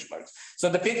benchmarks. So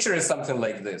the picture is something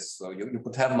like this. So you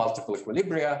could have multiple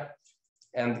equilibria,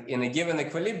 and in a given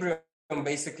equilibrium,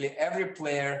 basically every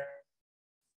player,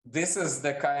 this is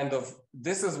the kind of,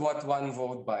 this is what one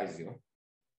vote buys you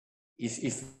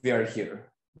if we are here.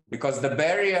 Because the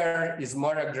barrier is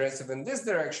more aggressive in this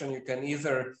direction, you can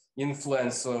either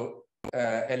influence a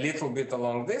little bit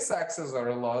along this axis or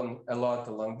a lot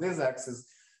along this axis.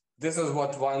 This is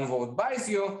what one vote buys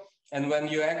you. And when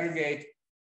you aggregate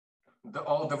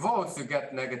all the votes, you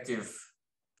get negative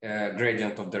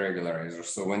gradient of the regularizer.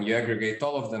 So when you aggregate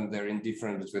all of them, they're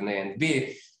indifferent between A and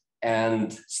B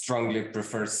and strongly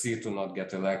prefer C to not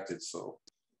get elected. So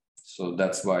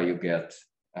that's why you get,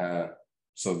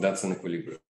 so that's an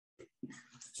equilibrium.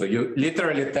 So you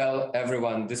literally tell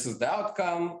everyone, this is the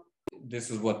outcome, this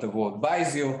is what the vote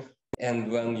buys you. And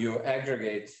when you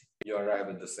aggregate, you arrive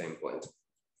at the same point.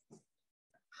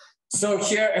 So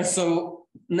here, so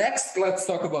next, let's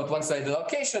talk about one-sided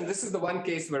allocation. This is the one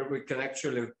case where we can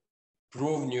actually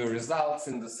prove new results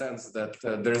in the sense that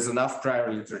there is enough prior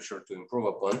literature to improve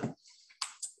upon.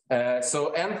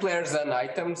 So n players, n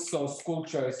items. So school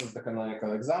choice is the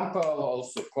canonical example.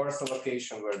 Also course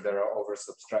allocation, where there are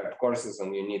oversubscribed courses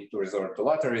and you need to resort to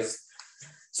lotteries.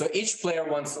 So each player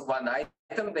wants one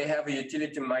item. They have a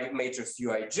utility matrix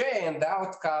Uij, and the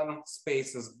outcome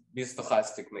space is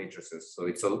bistochastic matrices. So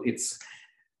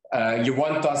you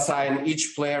want to assign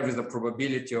each player with a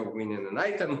probability of winning an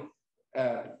item.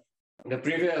 The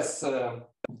previous,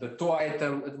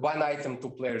 one item, two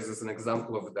players is an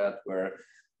example of that, where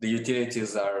the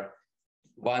utilities are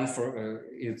one for,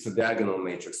 it's a diagonal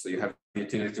matrix. So you have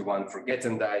utility one for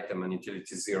getting the item and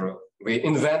utility zero. We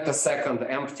invent a second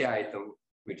empty item,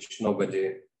 which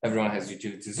everyone has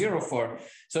utility zero for.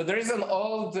 So there is an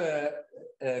old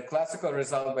classical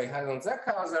result by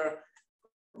Highland-Zeckhauser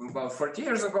about 40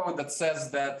 years ago that says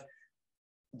that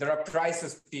there are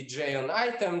prices Pj on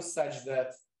items such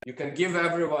that you can give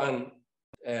everyone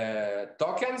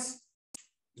tokens,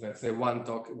 let's say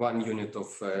one unit of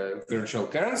virtual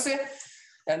currency,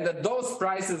 and that those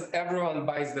prices, everyone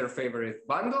buys their favorite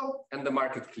bundle and the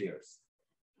market clears.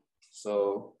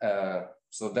 So,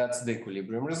 so that's the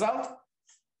equilibrium result.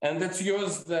 And it's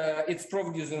used, it's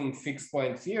proved using fixed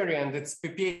point theory, and it's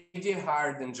PPAD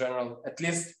hard in general, at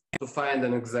least to find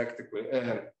an exact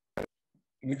equilibrium,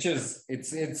 which is,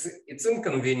 it's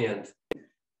inconvenient.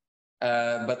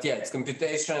 But yeah, it's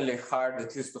computationally hard,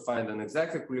 at least to find an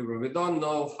exact equilibrium. We don't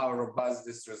know how robust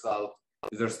this result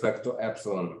with respect to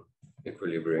epsilon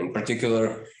equilibrium. In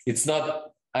particular,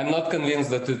 I'm not convinced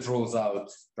that it rules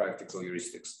out practical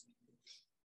heuristics.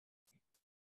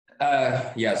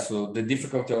 Yeah, so the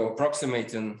difficulty of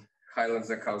approximating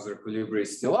Highland-Zeckhauser equilibrium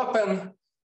is still open.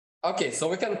 Okay, so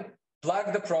we can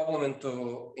plug the problem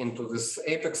into this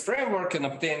Apex framework and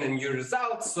obtain a new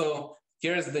result. So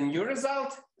here's the new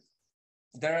result.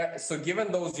 So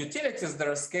given those utilities,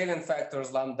 there are scaling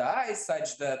factors lambda I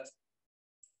such that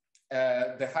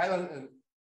there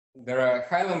are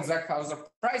Highland-Zeckhauser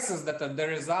prices that are the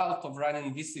result of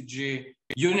running VCG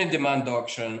unit demand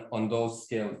auction on those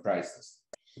scaled prices.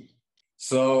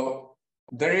 So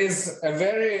there is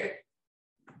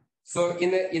so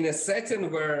in a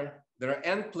setting where there are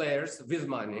n players with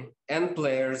money, n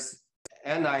players,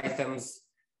 n items,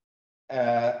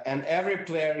 and every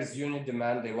player is unit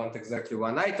demand, they want exactly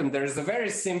one item. There is a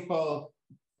very simple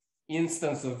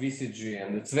instance of VCG,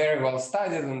 and it's very well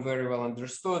studied and very well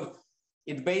understood.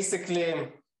 It basically,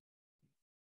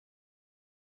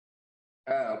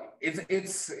 in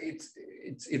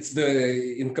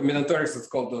combinatorics, it's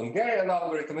called the Hungarian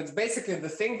algorithm. It's basically the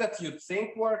thing that you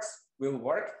think works will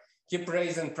work. Keep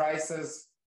raising prices.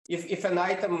 If an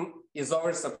item is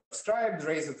oversubscribed,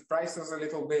 raise its prices a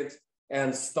little bit,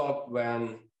 and stop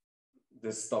when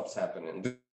this stops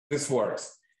happening. This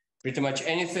works. Pretty much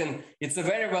anything. It's a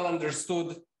very well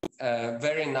understood,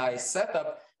 very nice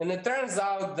setup. And it turns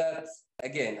out that,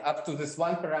 again, up to this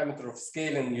one parameter of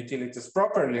scaling utilities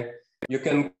properly, you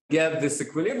can get this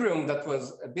equilibrium that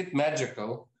was a bit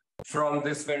magical from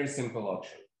this very simple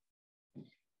option.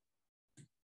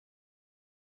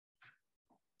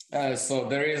 So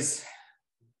there is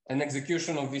an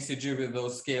execution of VCG with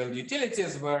those scaled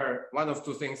utilities where one of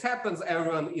two things happens.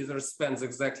 Everyone either spends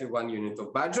exactly one unit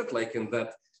of budget, like in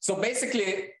that. So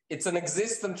basically, it's an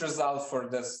existent result for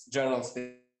this general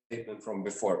state statement from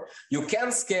before. You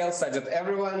can scale such that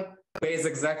everyone pays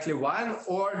exactly 1,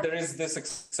 or there is this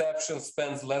exception,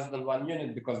 spends less than 1 unit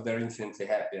because they're infinitely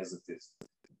happy as it is,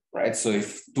 right? So if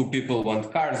 2 people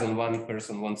want cars and 1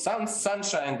 person wants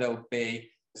sunshine, they'll pay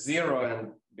 0 and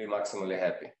be maximally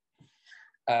happy.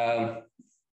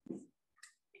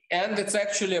 And it's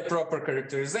actually a proper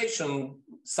characterization.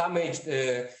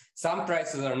 Some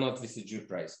prices are not VCG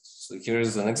prices. So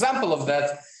here's an example of that.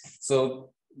 So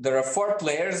there are 4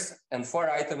 players and 4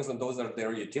 items, and those are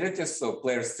their utilities. So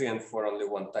players 3 and 4 only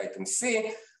want item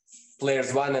C. Players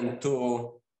 1 and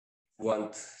 2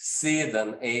 want C, then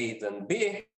A, then B.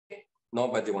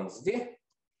 Nobody wants D.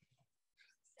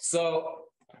 So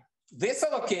this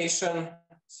allocation,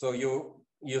 so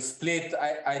you split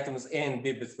items A and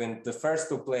B between the first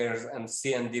 2 players and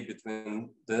C and D between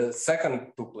the second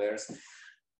 2 players.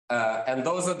 And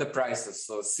those are the prices.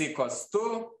 So C costs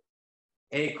 2,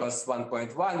 A costs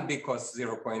 1.1, B costs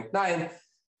 0.9.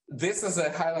 This is a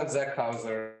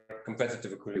Highland-Zackhauser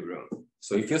competitive equilibrium.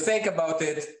 So if you think about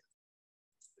it,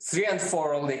 3 and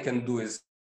 4, all they can do is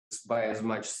buy as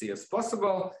much C as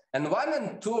possible. And 1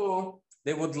 and 2,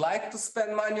 they would like to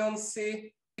spend money on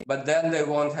C, but then they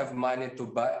won't have money to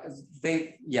buy.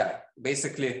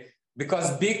 Basically,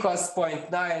 because B costs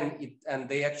 0.9 and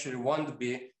they actually want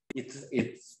B, it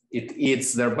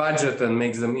eats their budget and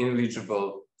makes them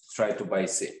ineligible to try to buy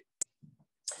C.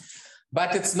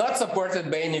 But it's not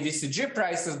supported by any VCG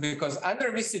prices because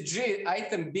under VCG,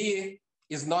 item B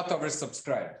is not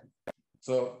oversubscribed.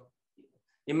 So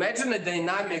imagine a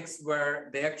dynamics where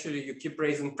you keep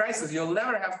raising prices. You'll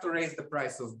never have to raise the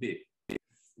price of B,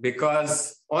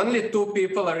 because only 2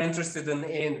 people are interested in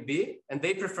A and B, and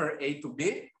they prefer A to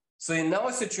B. So in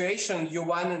our situation,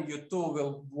 U1 and U2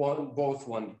 will both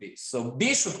want B. So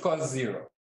B should cost 0.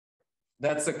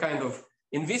 That's a kind of,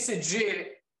 in VCG,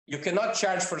 you cannot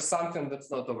charge for something that's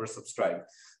not oversubscribed.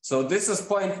 So this is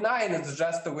 0.9. It's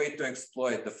just a way to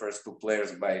exploit the first 2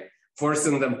 players by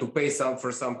forcing them to pay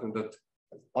for something that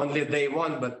only they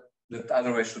want, but that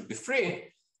otherwise should be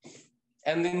free.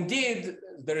 And indeed,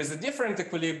 there is a different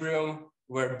equilibrium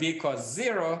where B costs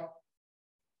 0.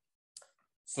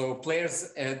 So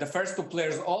players, the first 2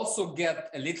 players also get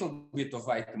a little bit of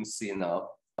item C now,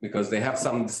 because they have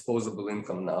some disposable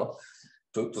income now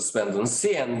to spend on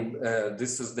C. And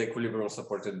this is the equilibrium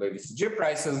supported by VCG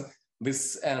prices.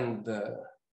 This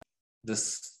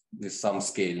with some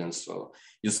scaling. So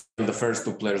you spend the first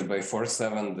 2 players by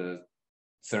 4/7, the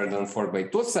third and fourth by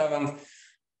 2/7.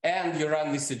 And you run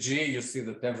VCG, you see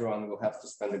that everyone will have to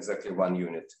spend exactly 1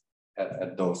 unit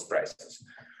at those prices.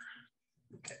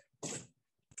 Okay.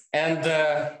 And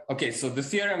okay, so the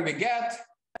theorem we get.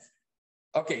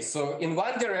 Okay, so in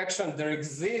one direction, there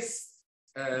exist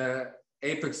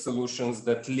apex solutions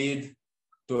that lead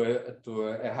to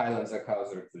a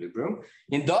Highland-Zackhauser equilibrium.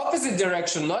 In the opposite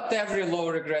direction, not every low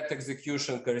regret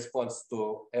execution corresponds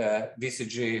to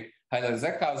VCG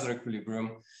Highland-Zackhauser equilibrium.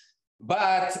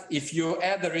 But if you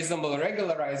add a reasonable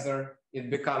regularizer, it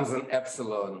becomes an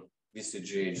epsilon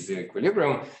VCG H0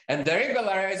 equilibrium. And the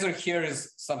regularizer here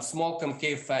is some small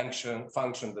concave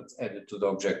function that's added to the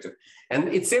objective. And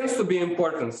it seems to be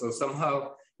important. So somehow,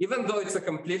 even though it's a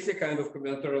completely kind of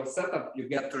combinatorial setup, you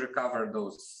get to recover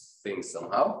those things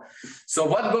somehow. So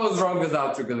what goes wrong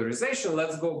without regularization?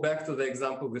 Let's go back to the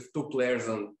example with 2 players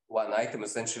and 1 item.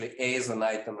 Essentially, A is an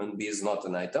item and B is not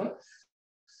an item.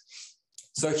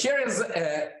 So here is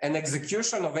an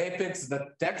execution of apex that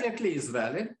technically is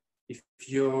valid if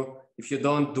you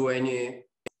don't do any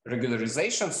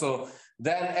regularization. So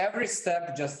then every step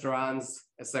just runs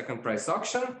a second price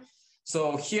auction. So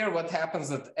here what happens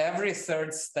that every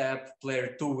 3rd step, player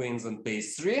 2 wins and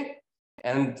pays 3.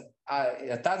 And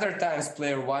at other times,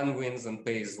 player 1 wins and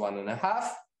pays 1.5.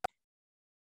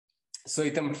 So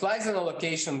it implies an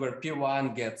allocation where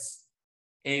P1 gets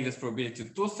A with probability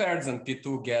 2/3 and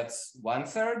P2 gets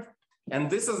 1/3. And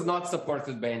this is not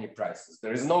supported by any prices.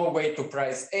 There is no way to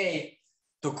price A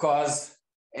to cause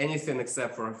anything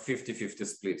except for a 50-50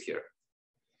 split here.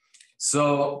 So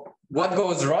what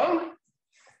goes wrong?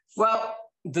 Well,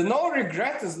 the no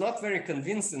regret is not very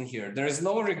convincing here. There is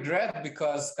no regret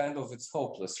because kind of it's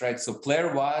hopeless, right? So player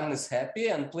 1 is happy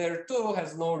and player 2 has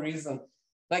no reason.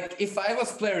 Like if I was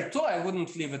player 2, I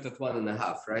wouldn't leave it at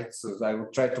 1.5, right? So I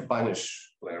would try to punish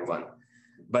player 1.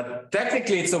 But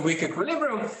technically it's a weak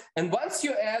equilibrium. And once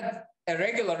you add a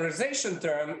regularization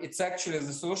term, it's actually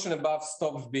the solution above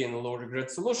stops being a low regret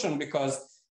solution because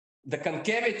the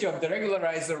concavity of the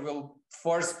regularizer will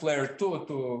force player 2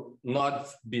 to not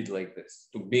bid like this,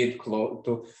 to bid close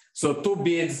to. So 2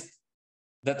 bids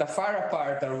that are far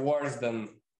apart are worse than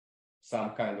some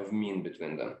kind of mean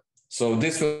between them. So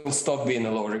this will stop being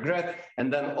a low regret,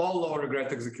 and then all low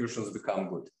regret executions become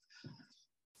good.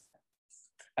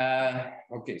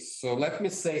 Okay, so let me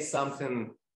say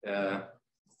something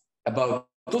about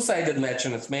two-sided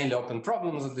matching. It's mainly open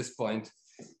problems at this point.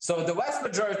 So the vast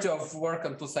majority of work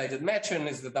on two-sided matching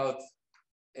is without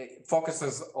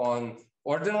focuses on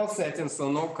ordinal settings, so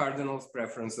no cardinals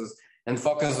preferences, and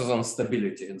focuses on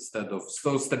stability instead of.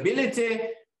 So stability,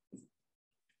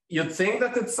 you'd think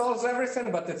that it solves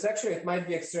everything, but it's actually, it might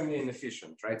be extremely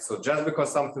inefficient, right? So just because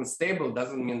something's stable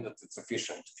doesn't mean that it's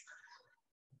efficient.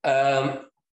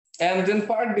 And in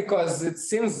part because it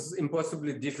seems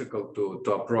impossibly difficult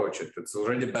to approach it. It's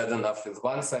already bad enough with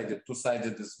one-sided,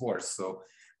 two-sided is worse. So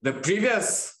the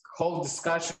previous whole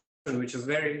discussion, which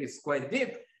is quite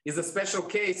deep, is a special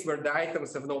case where the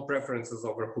items have no preferences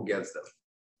over who gets them.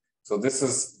 So this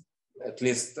is at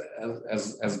least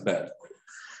as bad.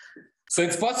 So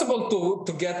it's possible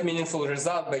to get meaningful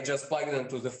result by just plugging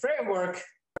into the framework,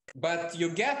 but you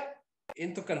get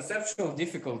into conceptual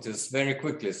difficulties very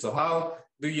quickly. So how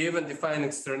do you even define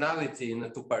externality in a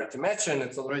two-party matching?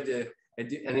 It's already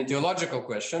an ideological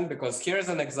question, because here's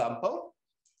an example.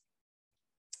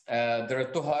 There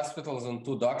are two hospitals and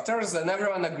two doctors, and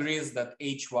everyone agrees that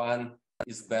H1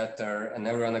 is better, and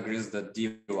everyone agrees that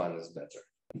D1 is better.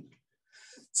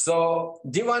 So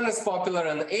D1 is popular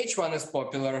and H1 is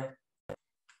popular.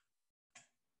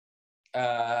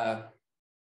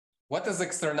 What is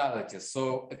externality?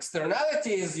 So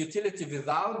externality is utility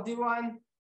without D1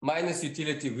 minus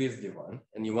utility with D1,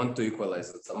 and you want to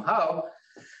equalize it somehow.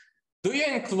 Do you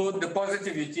include the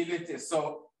positive utility?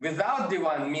 So without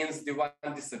D1 means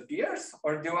D1 disappears,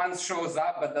 or D1 shows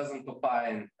up but doesn't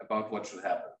opine about what should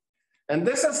happen. And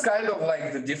this is kind of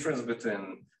like the difference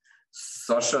between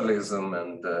socialism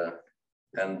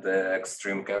and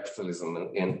extreme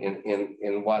capitalism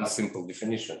in one simple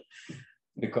definition.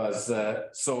 Because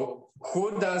so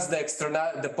who does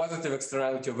the positive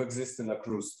externality of existing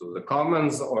accrues to, the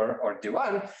commons or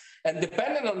D1? And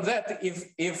depending on that,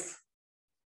 if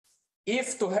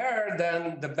to her,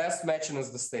 then the best matching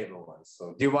is the stable one.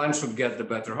 So D1 should get the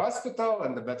better hospital,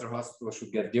 and the better hospital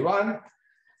should get D1.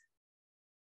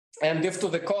 And if to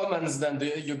the commons, then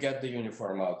you get the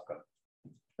uniform outcome,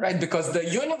 right? Because the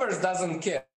universe doesn't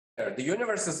care. The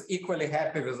universe is equally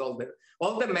happy with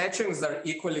all the matchings are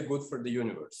equally good for the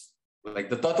universe.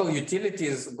 Like the total utility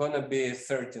is going to be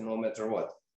 30 no matter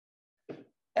what.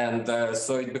 And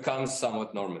so it becomes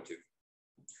somewhat normative.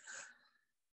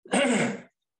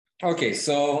 Okay,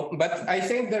 so, but I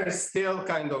think there is still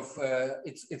kind of,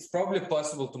 it's probably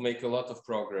possible to make a lot of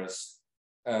progress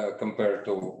compared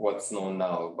to what's known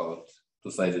now about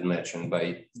two-sided matching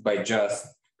by just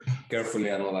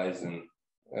carefully analyzing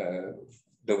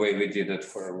the way we did it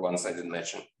for one-sided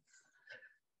matching.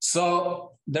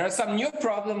 So there are some new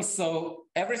problems. So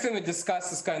everything we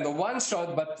discuss is kind of one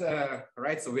shot, but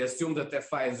right. So we assume that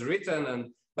FI is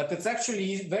written, but it's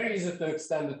actually very easy to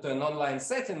extend it to an online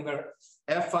setting where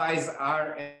FIs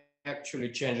are actually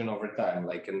changing over time,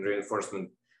 like in reinforcement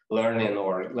learning,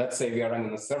 or let's say we are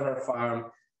running a server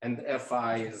farm and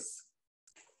FIs,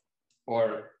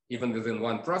 or even within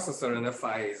one processor, and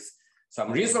FIs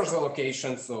some resource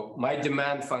allocation. So my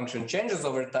demand function changes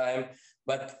over time,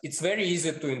 but it's very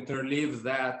easy to interleave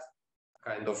that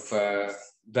kind of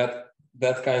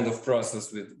that kind of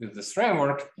process with this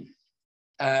framework.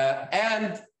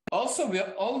 And also,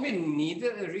 all we need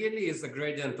really is a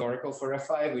gradient oracle for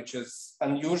FI, which is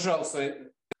unusual. So,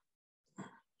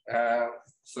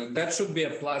 so that should be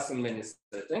a plus in many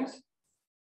settings,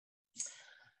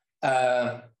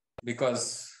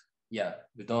 because yeah,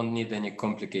 we don't need any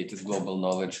complicated global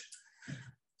knowledge.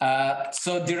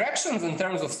 So directions in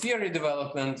terms of theory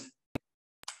development,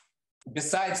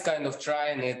 besides kind of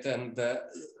trying it, and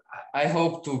I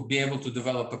hope to be able to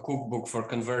develop a cookbook for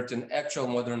converting actual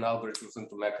modern algorithms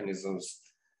into mechanisms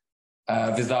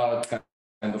without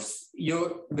kind of,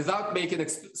 without making,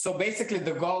 so basically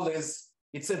the goal is,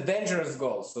 it's a dangerous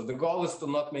goal. So the goal is to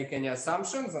not make any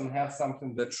assumptions and have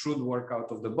something that should work out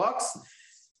of the box.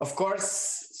 Of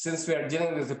course, since we are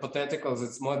dealing with hypotheticals,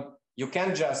 it's more, you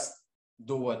can't just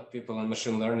do what people in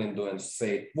machine learning do and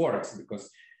say it works, because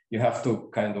you have to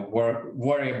kind of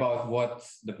worry about what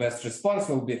the best response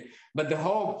will be. But the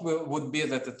hope would be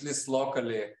that at least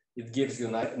locally, it gives you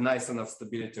nice enough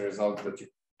stability results that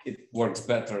it works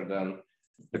better than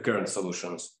the current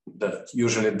solutions that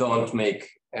usually don't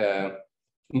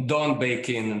bake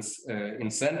in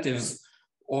incentives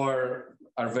or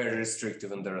are very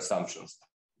restrictive in their assumptions.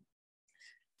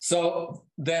 So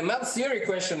the ML theory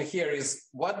question here is,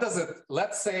 what does it,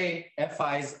 let's say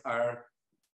FIs are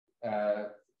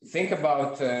think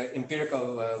about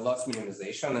empirical loss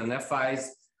minimization, and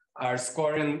FIs are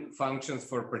scoring functions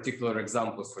for particular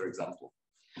examples, for example.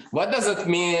 What does it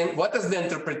mean? What is the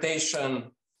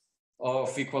interpretation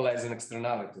of equalizing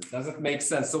externalities? Does it make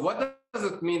sense? So what does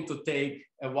it mean to take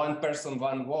a one person,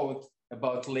 one vote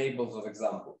about labels of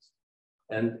examples?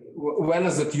 And when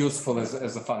is it useful as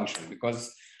a function?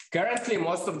 Because currently,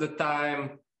 most of the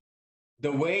time,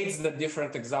 the weights that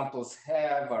different examples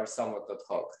have are somewhat ad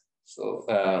hoc. So,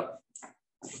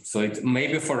 so it may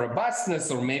be for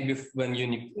robustness, or maybe when you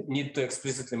need to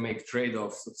explicitly make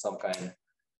trade-offs of some kind.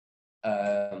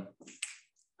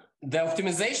 The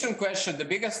optimization question, the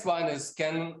biggest one is,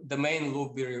 can the main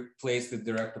loop be replaced with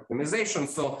direct optimization?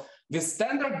 So with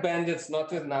standard bandits,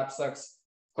 not with knapsacks,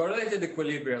 correlated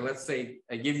equilibrium, let's say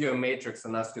I give you a matrix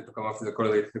and ask you to come up with a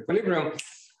correlated equilibrium.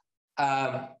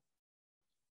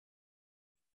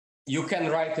 You can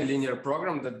write a linear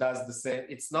program that does the same.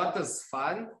 It's not as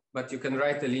fun, but you can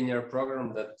write a linear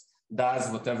program that does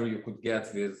whatever you could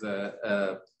get with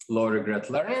low regret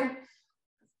learning.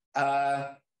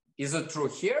 Is it true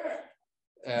here?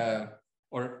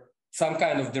 Or some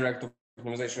kind of direct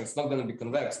optimization? It's not going to be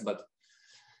convex, but,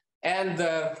 and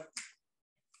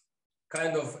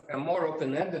kind of a more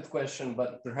open-ended question,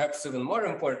 but perhaps even more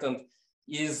important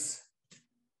is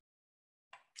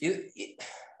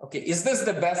this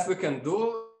the best we can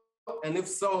do? And if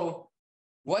so,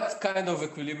 what kind of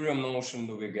equilibrium notion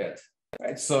do we get?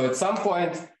 Right. So at some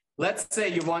point, let's say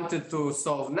you wanted to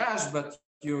solve Nash, but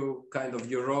you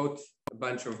wrote a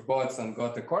bunch of bots and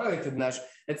got a correlated Nash.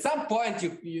 At some point,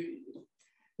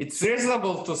 it's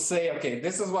reasonable to say, okay,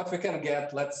 this is what we can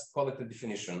get. Let's call it a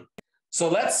definition. So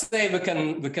let's say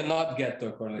we cannot get to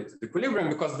a correlated equilibrium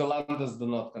because the lambdas do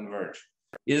not converge.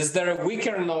 Is there a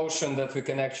weaker notion that we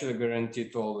can actually guarantee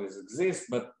to always exist,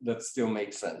 but that still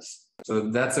makes sense? So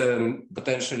that's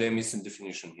potentially a missing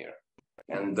definition here.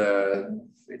 And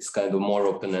it's kind of more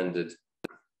open-ended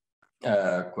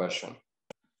question.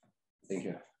 Thank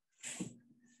you.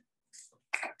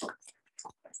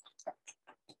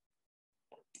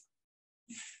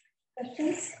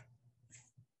 Questions?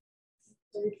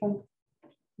 From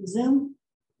Zoom?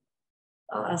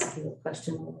 I'll ask you a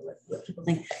question, what people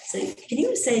think. So can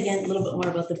you say again a little bit more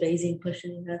about the Bayesian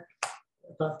question you had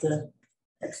about the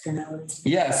externalities?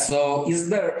 Yeah, so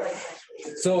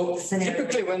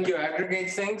typically when you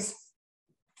aggregate things,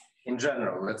 in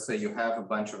general, let's say you have a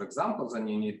bunch of examples and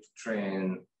you need to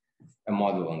train a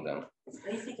model on them.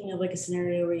 Are you thinking of like a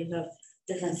scenario where you have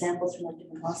different samples from like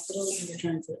different hospitals and you're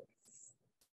trying to?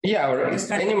 Yeah, or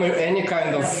any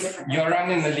kind of, you're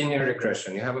running a linear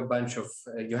regression. You have a bunch of,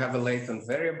 you have a latent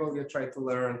variable you try to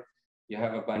learn, you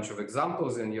have a bunch of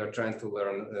examples and you're trying to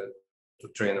learn, to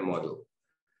train a model.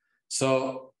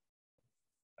 So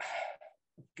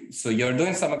you're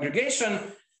doing some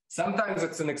aggregation. Sometimes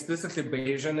it's an explicitly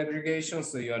Bayesian aggregation.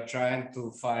 So you're trying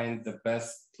to find the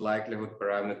best likelihood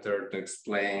parameter to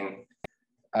explain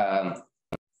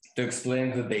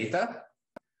the data.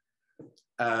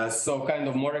 So kind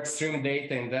of more extreme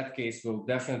data in that case will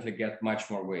definitely get much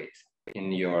more weight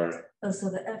in your. Oh, so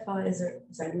the FI is,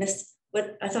 sorry, I missed,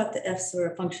 but I thought the Fs were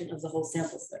a function of the whole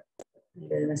sample set.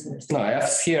 Maybe I misunderstood.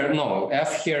 No,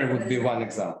 F here would be one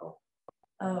example.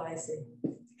 Oh, I see.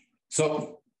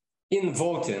 So in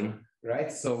voting,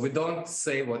 right? So we don't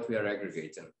say what we are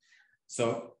aggregating.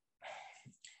 So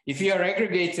if you are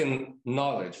aggregating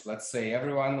knowledge, let's say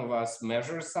every one of us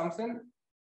measures something,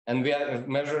 and we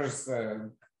measures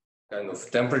kind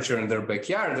of temperature in their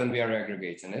backyard, and we are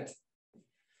aggregating it.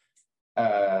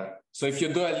 So if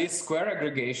you do a least square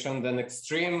aggregation, then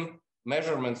extreme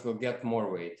measurements will get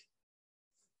more weight.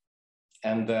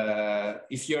 And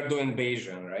if you're doing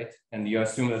Bayesian, right, and you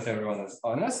assume that everyone is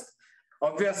honest,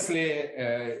 obviously,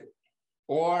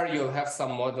 or you'll have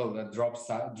some model that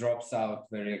drops out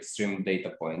very extreme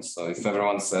data points. So if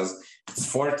everyone says it's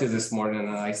 40 this morning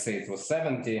and I say it was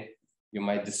 70, you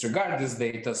might disregard this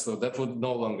data, so that would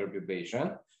no longer be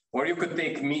Bayesian. Or you could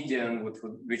take median,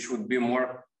 which would be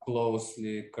more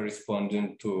closely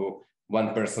corresponding to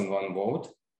one person, one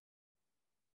vote.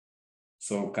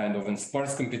 So kind of in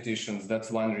sports competitions, that's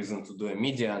one reason to do a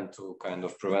median, to kind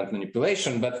of prevent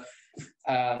manipulation. But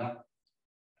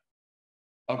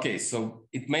okay, so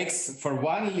it makes, for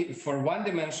one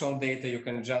dimensional data, you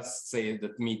can just say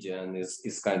that median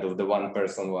is kind of the one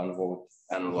person, one vote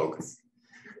analog.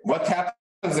 What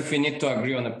happens if we need to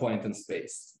agree on a point in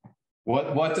space?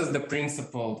 What is the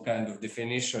principled kind of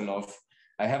definition of,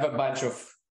 I have a bunch of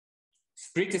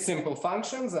pretty simple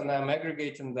functions and I'm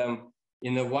aggregating them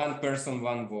in a one person,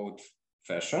 one vote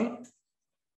fashion.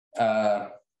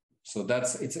 So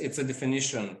it's a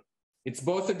definition. It's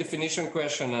both a definition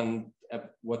question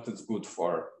what it's good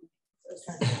for.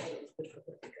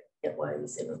 Get why you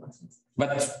say robustness.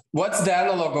 But what's the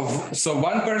analog of, so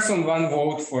one person, one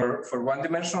vote for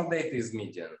one-dimensional data is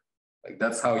median. Like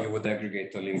that's how you would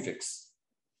aggregate Olympics,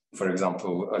 for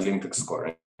example, Olympic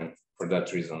scoring for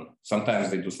that reason.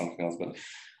 Sometimes they do something else, but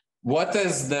what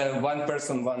is the one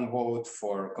person, one vote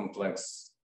for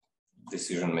complex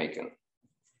decision-making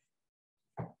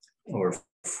or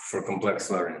for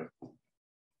complex learning?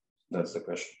 That's the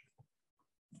question.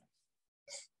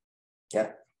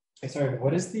 Yeah. Hey, sorry,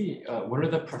 what is the what are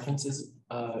the preferences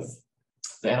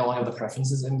the analog of the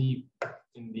preferences in the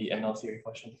ML theory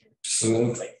question?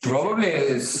 So probably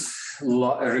is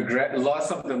loss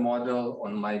of the model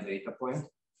on my data point.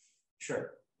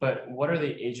 Sure, but what are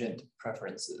the agent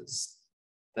preferences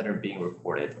that are being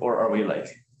reported, or are we like?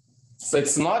 So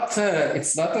it's not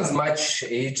as much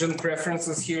agent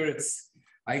preferences here. It's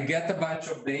I get a bunch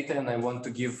of data and I want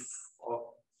to give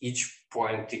each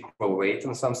point equal weight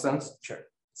in some sense. Sure.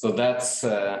 So that's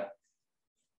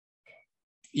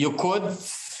you could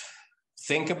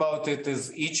think about it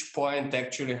as each point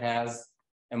actually has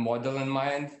a model in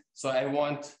mind. So I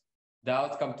want the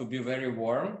outcome to be very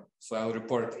warm. So I'll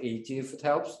report 80 if it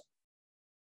helps.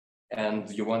 And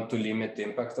you want to limit the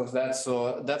impact of that.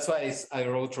 So that's why I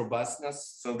wrote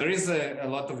robustness. So there is a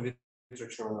lot of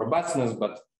literature on robustness,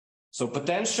 but so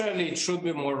potentially it should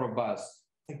be more robust.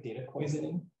 Like data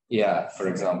poisoning? Yeah, for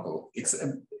example.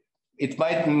 It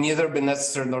might neither be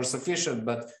necessary nor sufficient,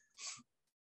 but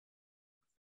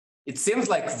it seems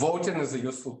like voting is a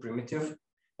useful primitive,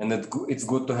 and it's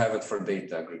good to have it for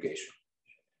data aggregation.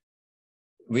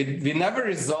 We never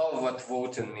resolve what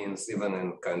voting means, even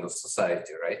in kind of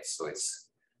society, right? So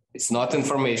it's not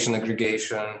information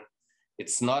aggregation,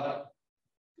 it's not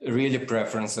really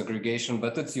preference aggregation,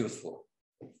 but it's useful.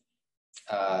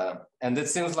 And it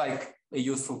seems like a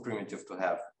useful primitive to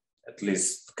have, at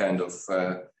least kind of,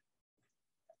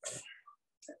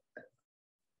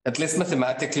 at least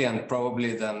mathematically, and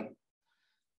probably then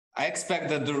I expect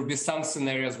that there will be some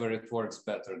scenarios where it works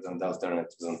better than the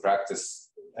alternatives in practice,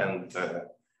 and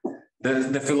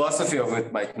the philosophy of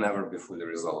it might never be fully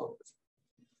resolved.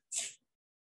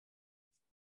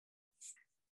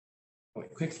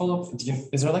 Wait, quick follow-up.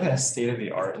 Is there like a state of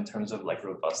the art in terms of like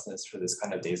robustness for this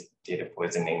kind of data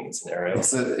poisoning scenario?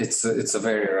 It's a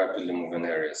very rapidly moving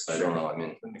area, so I don't know. I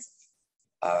mean,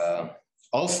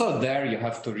 also there you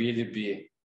have to really be.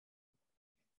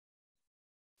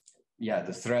 Yeah,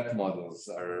 the threat models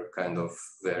are kind of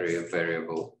very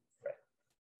variable.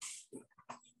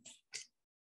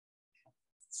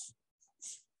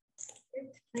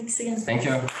 Thanks again. Thank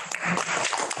you.